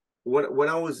when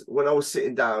I was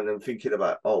sitting down and thinking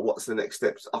about what's the next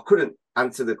steps, I couldn't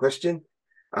answer the question.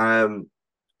 Um,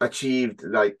 Achieved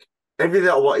like everything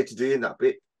I wanted to do in that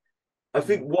bit. I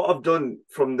think what I've done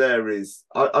from there is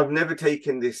I've never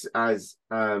taken this as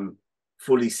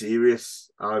fully serious.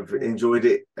 I've mm, enjoyed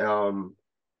it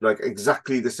like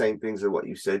exactly the same things as what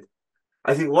you said.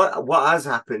 I think what has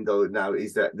happened though now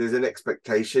is that there's an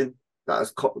expectation that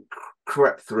has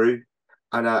crept through,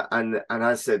 and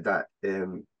I said that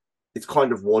it's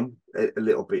kind of won a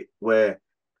little bit where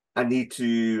I need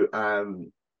to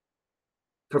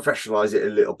professionalize it a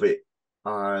little bit.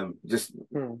 Just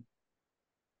mm.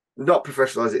 not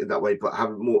professionalize it in that way, but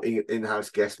have more in-house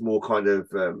guests, more kind of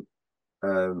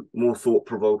more thought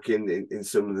provoking in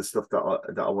some of the stuff that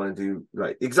I want to do,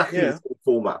 like exactly the Yeah, same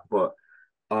format, but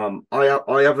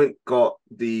I haven't got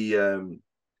the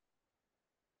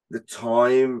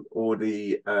time or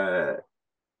the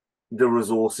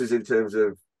resources in terms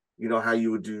of how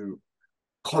you would do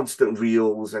constant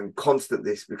reels and constant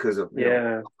this because of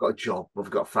yeah, I've got a job,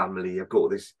 I've got a family, I've got all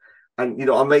this, and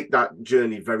I make that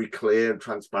journey very clear and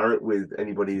transparent with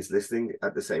anybody who's listening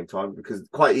at the same time because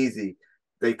quite easy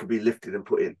they could be lifted and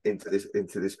put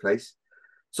into this place.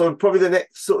 So probably the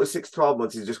next sort of 6-12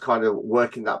 months is just kind of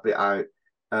working that bit out.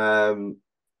 And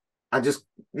just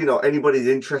anybody's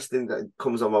interesting that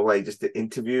comes on my way just to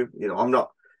interview. I'm not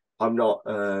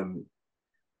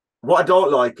what I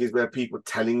don't like is where people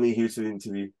telling me who to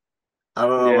interview. I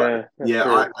don't know. yeah. That's Yeah,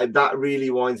 true. I that really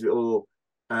winds me all.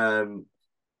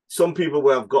 Some people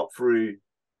where I've got through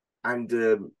and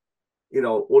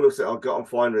all of a sudden I've got on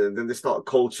fine with them, then they start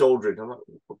cold shouldering. I'm like,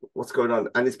 what's going on?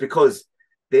 And it's because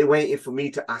they're waiting for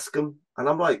me to ask them. And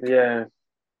I'm like, Yeah,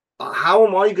 how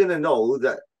am I gonna know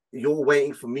that you're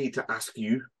waiting for me to ask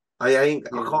you? I yeah,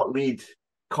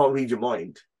 can't read your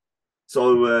mind.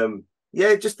 So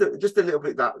yeah, just a little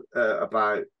bit that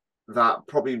about that,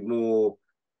 probably more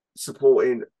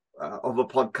supporting other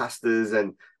podcasters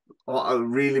and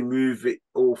really move it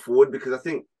all forward because I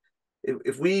think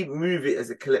if we move it as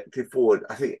a collective forward,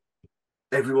 I think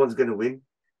everyone's going to win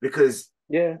because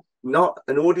yeah. not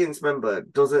an audience member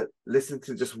doesn't listen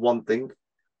to just one thing.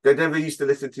 They never used to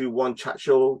listen to one chat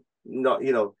show. Not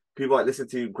people might listen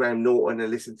to Graham Norton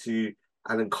and listen to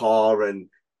Alan Carr and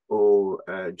or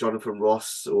Jonathan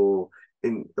Ross or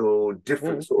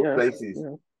different sort of Yeah, places.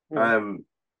 yeah, yeah, Um,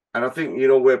 and I think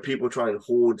where people try and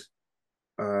hoard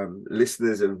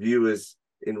listeners and viewers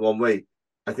in one way.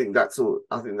 I think that's all.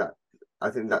 I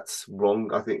think that's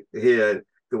wrong. I think here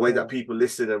the way that yeah. people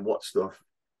listen and watch stuff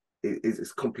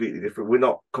is completely different. We're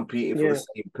not competing for the Yeah.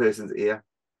 same person's ear.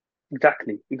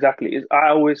 Exactly, exactly. I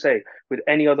always say with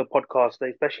any other podcast,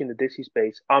 especially in the Desi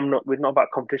space, we're not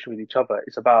about competition with each other.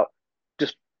 It's about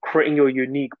just creating your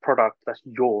unique product that's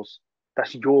yours.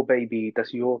 That's your baby.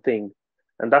 That's your thing.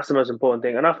 And that's the most important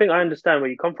thing. And I think I understand where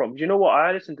you come from. Do you know what?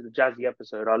 I listened to the Jazzy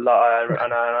episode. I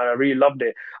really loved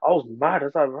it. I was mad. I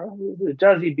was like, "Right,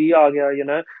 Jazzy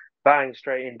BR, bang,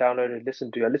 straight in, downloaded,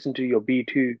 listened to. I listened to your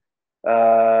B2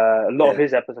 a lot of Yeah,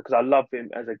 his episodes because I love him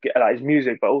as like his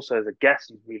music, but also as a guest,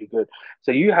 he's really good.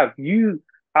 So you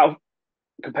out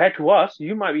compared to us,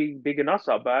 you might be bigging us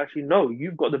up, but actually no,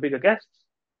 you've got the bigger guests.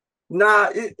 Nah,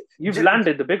 You've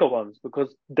landed the bigger ones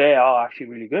because they are actually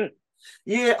really good.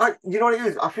 yeah, you know what it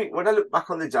is? I think when I look back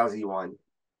on the Jazzy one,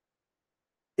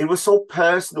 it was so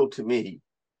personal to me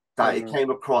that it Mm, came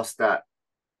across that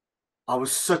I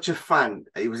was such a fan.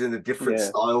 It was in a different yeah,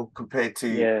 style compared to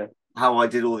yeah. how I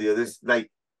did all the others.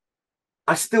 Like,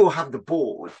 I still have the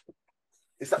board.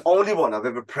 It's the only one I've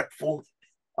ever prepped for.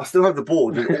 I still have the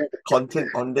board with all the content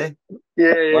on there.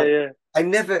 Yeah, Right? yeah, I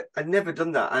never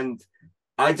done that, and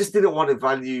I just didn't want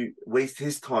to waste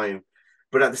his time.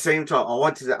 But at the same time, I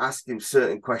wanted to ask him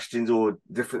certain questions or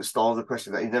different styles of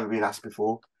questions that he'd never been asked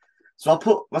before. So I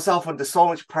put myself under so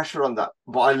much pressure on that,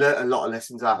 but I learned a lot of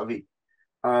lessons out of it.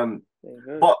 Um,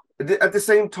 yeah. but at the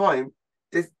same time,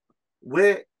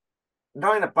 we're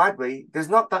not in a bad way. There's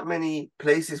not that many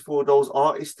places for those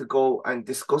artists to go and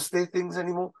discuss their things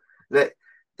anymore. Like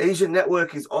Asian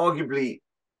Network is arguably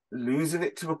losing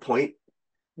it to a point.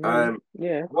 Yeah,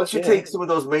 Once you yeah. take some of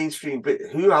those mainstream, but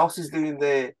who else is doing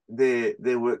their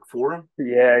work for them?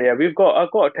 Yeah. I've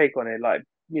got a take on it. Like,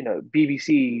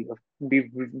 BBC,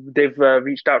 they've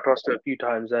reached out to us a few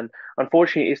times, and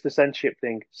unfortunately, it's the censorship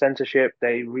thing. Censorship,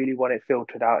 they really want it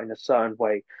filtered out in a certain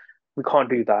way. We can't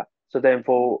do that. So then,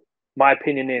 for my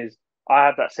opinion is, I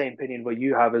have that same opinion what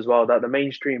you have as well. That the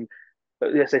mainstream,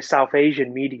 let's say South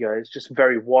Asian media is just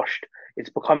very washed. It's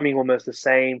becoming almost the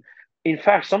same. In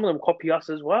fact, some of them copy us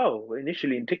as well.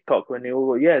 Initially in TikTok, when they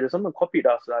all, yeah, there's some of them copied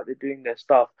us, like they're doing their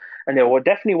stuff, and they were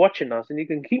definitely watching us, and you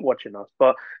can keep watching us.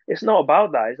 But it's not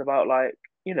about that. It's about like,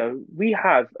 we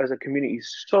have as a community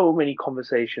so many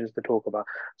conversations to talk about,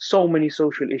 so many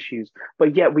social issues,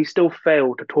 but yet we still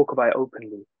fail to talk about it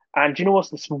openly. And do you know what's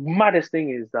the maddest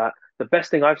thing is that the best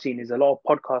thing I've seen is a lot of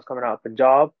podcasts coming out of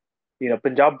Punjab,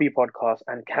 Punjabi podcasts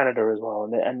and Canada as well,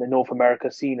 and the North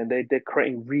America scene, and they're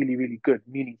creating really, really good,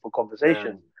 meaningful Yeah,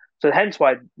 conversations. So hence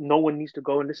why no one needs to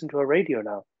go and listen to a radio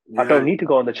now. I yeah, don't need to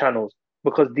go on the channels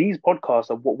because these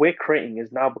podcasts are what we're creating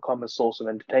is now become a source of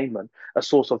entertainment, a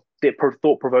source of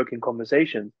thought-provoking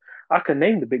conversations. I can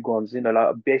name the big ones,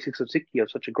 like Basics of Sikhi are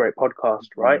such a great podcast,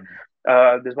 right?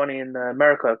 mm. There's one in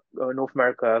America, North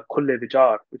America, Kulle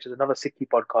Vichar, which is another Sikhi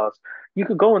podcast. You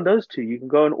could go on those two. You can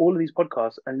go on all of these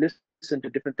podcasts and listen to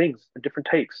different things and different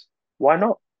takes. Why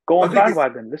not? Go I on think it's,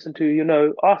 Bandwagon, listen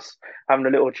to, us having a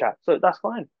little chat. So that's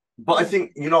fine. but I Yeah.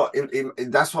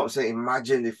 think that's what I'm saying.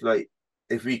 Imagine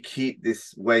if we keep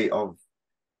this way of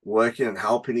working and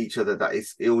helping each other,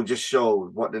 it will just show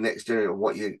what the next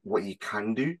generation what you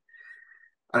can do.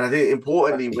 And I think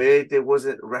importantly, Exactly. where there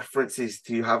wasn't references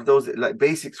to have those like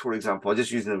basics, for example, I'll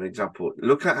just use an example.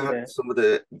 Look at Yeah. some of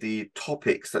the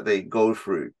topics that they go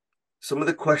through, some of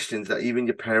the questions that even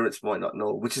your parents might not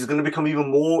know, which is going to become even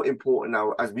more important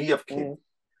now as we have kids,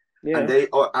 Mm. and Yeah. they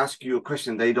ask you a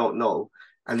question they don't know.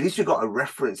 At least you got a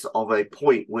reference of a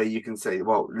point where you can say,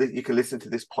 well, you can listen to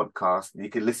this podcast, you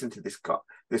can listen to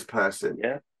this person,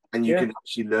 Yeah. and you Yeah. can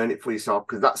actually learn it for yourself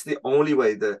because that's the only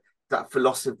way that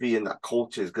philosophy and that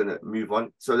culture is gonna move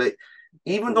on. So like,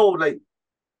 even Exactly. though like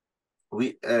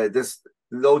there's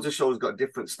loads of shows got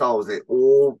different styles, they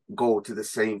all go to the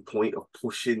same point of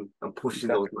pushing those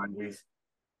Exactly. boundaries.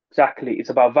 Exactly. It's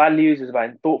about values. It's about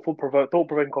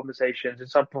thought-provoking conversations. And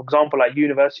some, for example, like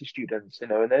university students, in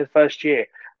their first year,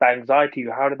 that anxiety,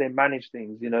 how do they manage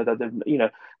things?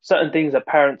 That certain things that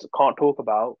parents can't talk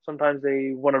about. Sometimes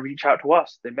they want to reach out to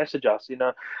us. They message us. I'm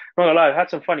not gonna lie, I've had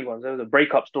some funny ones. There was the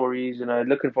breakup stories.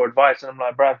 Looking for advice, and I'm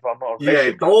like, bruv, I'm not a Yeah,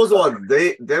 relationship those counselor.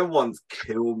 ones, their ones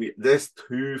kill me. They're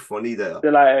too funny there.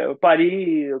 They're like,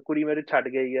 "Buddy, ਕੁੜੀ ਮੇਰੇ ਛੱਡ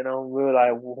ਗਈ," we were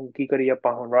like, well, ਕੀ ਕਰੀਏ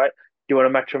ਆਪਾਂ ਹੁਣ, right? Do you want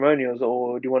a matrimonials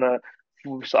or do you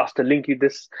want us to link you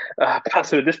this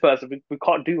person with this person? We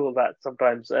can't do all that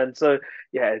sometimes, and so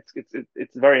yeah,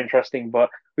 it's very interesting. But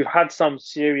we've had some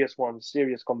serious ones,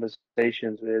 serious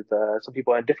conversations with some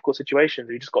people in difficult situations.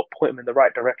 We just got to point them in the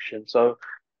right direction. So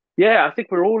yeah, I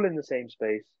think we're all in the same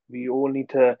space. We all need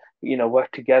to,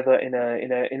 work together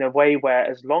in a way where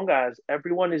as long as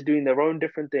everyone is doing their own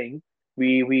different thing,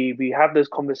 we have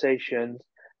those conversations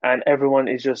and everyone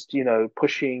is just,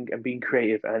 pushing and being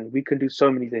creative and we can do so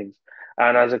many things.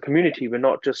 And as a community, we're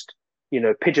not just,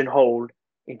 pigeonholed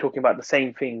in talking about the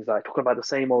same things, like talking about the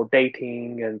same old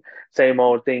dating and same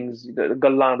old things, the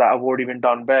galan that have already been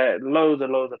done there loads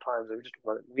and loads of times.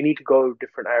 We need to go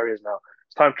different areas now.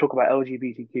 It's time to talk about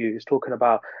LGBTQ. It's talking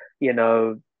about,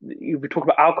 we talk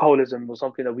about alcoholism was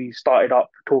something that we started up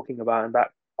talking about, and that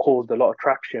caused a lot of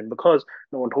traction because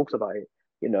no one talks about it.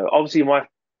 Obviously, my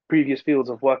previous fields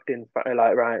have worked in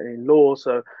like right in law,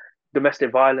 so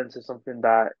domestic violence is something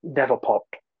that never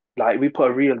popped. Like we put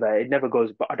a reel there, it never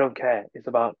goes. But I don't care. It's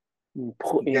about Getting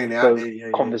putting it out those there, yeah,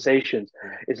 yeah, conversations.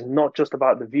 yeah. It's not just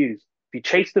about the views. If you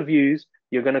chase the views,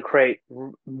 You're going to create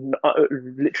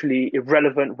literally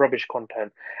irrelevant rubbish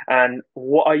content. And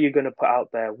what are you going to put out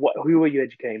there? Who are you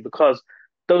educating? Because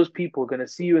those people are going to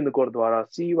see you in the Gurdwara,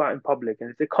 see you out in public, and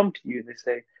if they come to you and they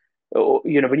say, or,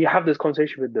 when you have this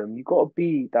conversation with them, you got to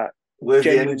be that Where's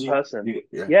the genuine energy? person.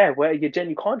 Yeah. Yeah, where you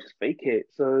can't just fake it.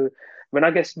 So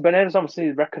whenever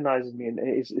someone recognizes me, and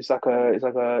it's like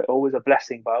always a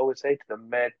blessing. But I always say to them,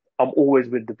 man, I'm always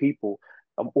with the people.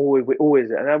 We're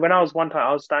always. And when I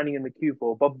was standing in the queue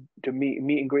for to meet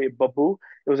and greet Babu.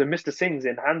 It was a Mr. Singh's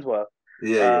in Handsworth.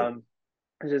 Yeah.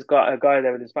 There's just got a guy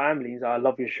there with his family. He's like, I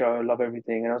love your show, I love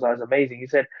everything. And I was like, it's amazing. He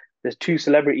said, there's two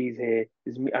celebrities here.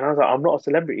 And I was like, I'm not a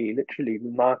celebrity, literally.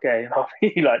 Okay,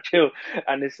 like chill.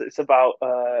 And it's about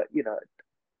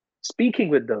speaking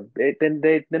with them.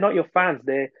 They're not your fans.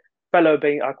 They're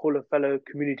I call a fellow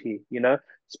community,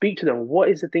 Speak to them. What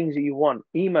is the things that you want?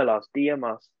 Email us, DM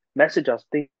us, message us,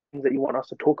 things that you want us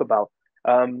to talk about.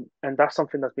 And that's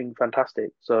something that's been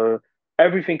fantastic. So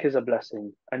everything is a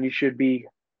blessing, and you should be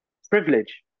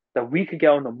privileged that we could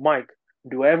get on the mic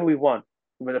and do whatever we want.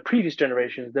 When the previous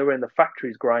generations, they were in the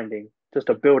factories grinding just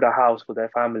to build a house for their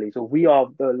family. So we are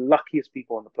the luckiest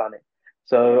people on the planet.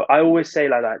 So I always say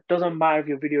like that. Doesn't matter if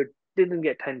your video didn't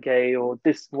get 10K or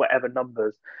this whatever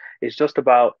numbers. It's just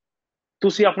about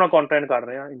तुसी अपना content कर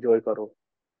रहे हैं, enjoy करो.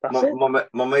 That's it.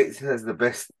 My mate has the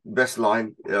best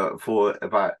line for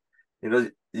about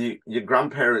your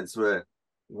grandparents were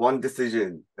one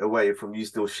decision away from you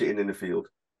still shitting in the field.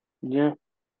 Yeah.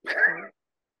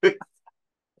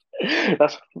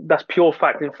 That's pure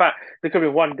fact. In fact, they could be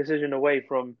one decision away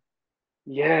from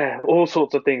all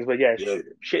sorts of things. But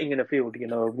shitting in a field, I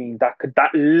mean,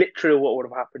 that literally what would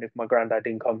have happened if my granddad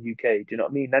didn't come UK. Do you know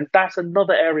what I mean? And that's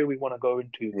another area we want to go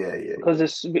into.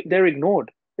 Because they're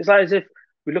ignored. It's like as if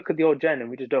we look at the old gen and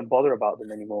we just don't bother about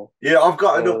them anymore. Yeah, I've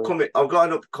got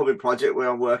an upcoming project where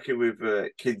I'm working with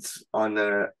kids on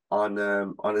a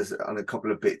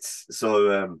couple of bits.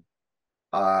 So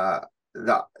that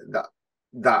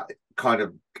kind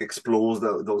of explores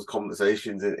those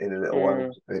conversations in a little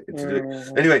while.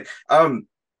 Anyway, I'm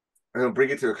gonna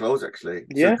bring it to a close actually.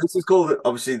 Yeah. So this is called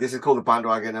the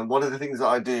Bhandwagon, and one of the things that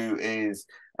I do is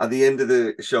at the end of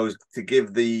the show is to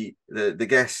give the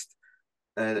guest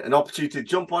an opportunity to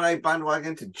jump on a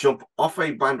bandwagon, to jump off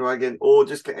a bandwagon, or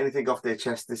just get anything off their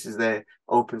chest. This is their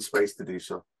open space to do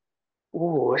so.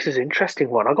 Oh, this is an interesting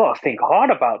one. I got to think hard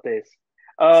about this.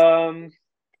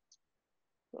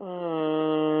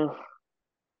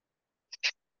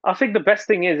 I think the best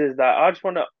thing is that I just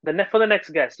want to for the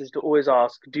next guest is to always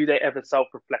ask, do they ever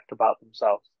self-reflect about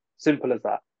themselves? Simple as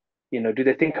that. Do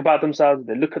they think about themselves?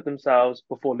 Do they look at themselves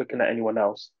before looking at anyone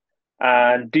else?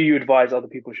 And do you advise other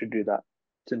people should do that?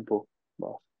 Simple.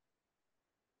 Well,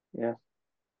 yeah.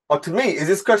 Oh, to me? Is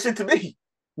this question to me?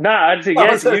 Nah, I'd say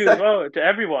yes to you as well, to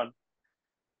everyone.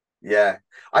 Yeah,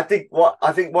 I think what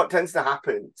tends to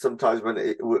happen sometimes when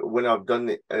I've done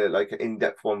it like an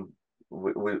in-depth one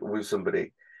with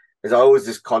somebody is I always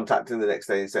just contact them the next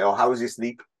day and say, "Oh, how was your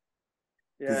sleep?"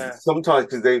 Yeah. Sometimes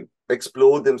because they've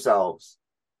explored themselves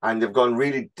and they've gone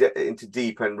really into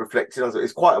deep and reflected on it.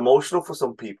 It's quite emotional for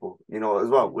some people, as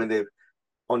well, when they've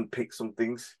unpicked some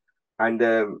things and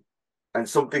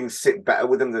some things sit better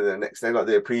with them than the next day. Like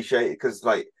they appreciate it because,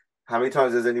 like, how many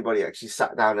times has anybody actually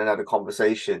sat down and had a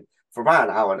conversation for about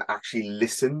an hour and actually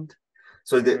listened?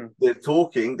 So they're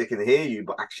talking, they can hear you,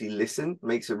 but actually listen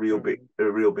makes a real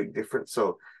big difference.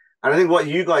 So, and I think what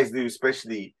you guys do,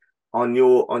 especially on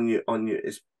your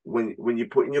is when you're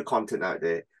putting your content out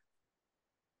there,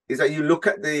 is that you look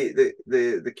at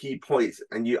the key points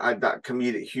and you add that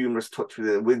comedic, humorous touch with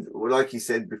it. With like you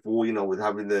said before, with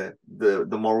having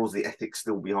the morals, the ethics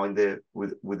still behind there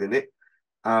within it.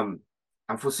 And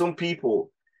for some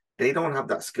people, they don't have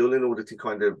that skill in order to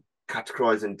kind of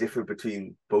categorize and differ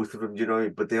between both of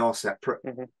them, but they are separate.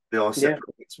 They are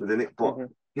separate bits within it. But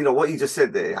what you just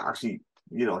said there actually,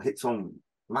 hits on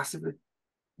massively.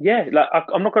 Yeah, like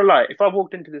I'm not gonna lie. If I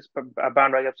walked into this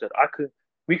Bhandwagons episode,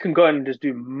 we can go and just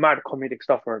do mad comedic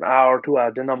stuff for an hour or 2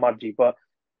 hours, but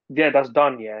yeah, that's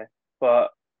done. Yeah,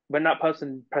 but when that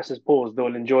person presses pause,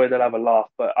 they'll have a laugh.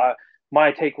 But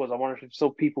my take was I wanted so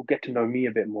people get to know me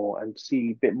a bit more and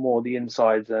see a bit more of the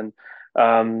insides and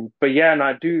but yeah, and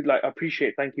I do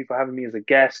appreciate. Thank you for having me as a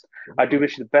guest. I do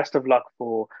wish you the best of luck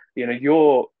for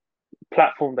your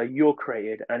platform that you're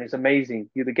created, and it's amazing.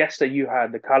 The guests that you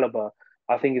had, the caliber,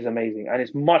 I think is amazing, and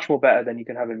it's much more better than you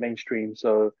can have in mainstream.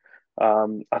 So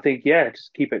I think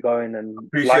just keep it going, and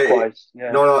appreciate likewise. It.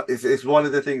 Yeah, no, it's one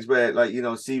of the things where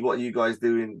see what you guys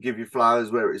do and give you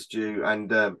flowers where it's due, and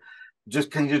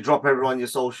can you drop everyone your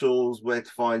socials, where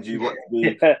to find you, what to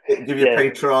do, give you a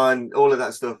Patreon, all of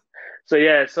that stuff. So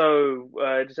yeah, just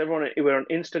everyone, we're on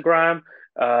Instagram,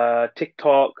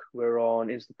 TikTok, we're on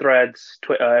Insta Threads,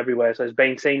 Twitter, everywhere. So it's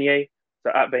Bainsainye,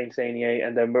 so at Bainsainye,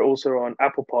 and then we're also on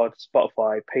Apple Pod,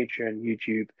 Spotify, Patreon,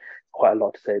 YouTube. Quite a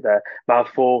lot to say there,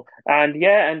 mouthful. And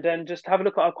yeah, and then just have a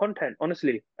look at our content,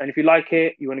 honestly. And if you like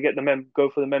it, you want to get go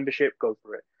for the membership, go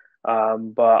for it.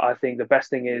 But I think the best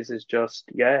thing is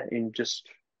just just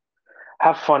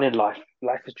have fun in life.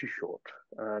 Life is too short,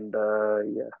 and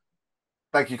yeah.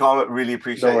 Thank you, Carmen. Really No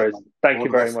appreciate it. worries. Thank All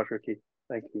you the very best. much, Ricky.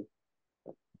 Thank you.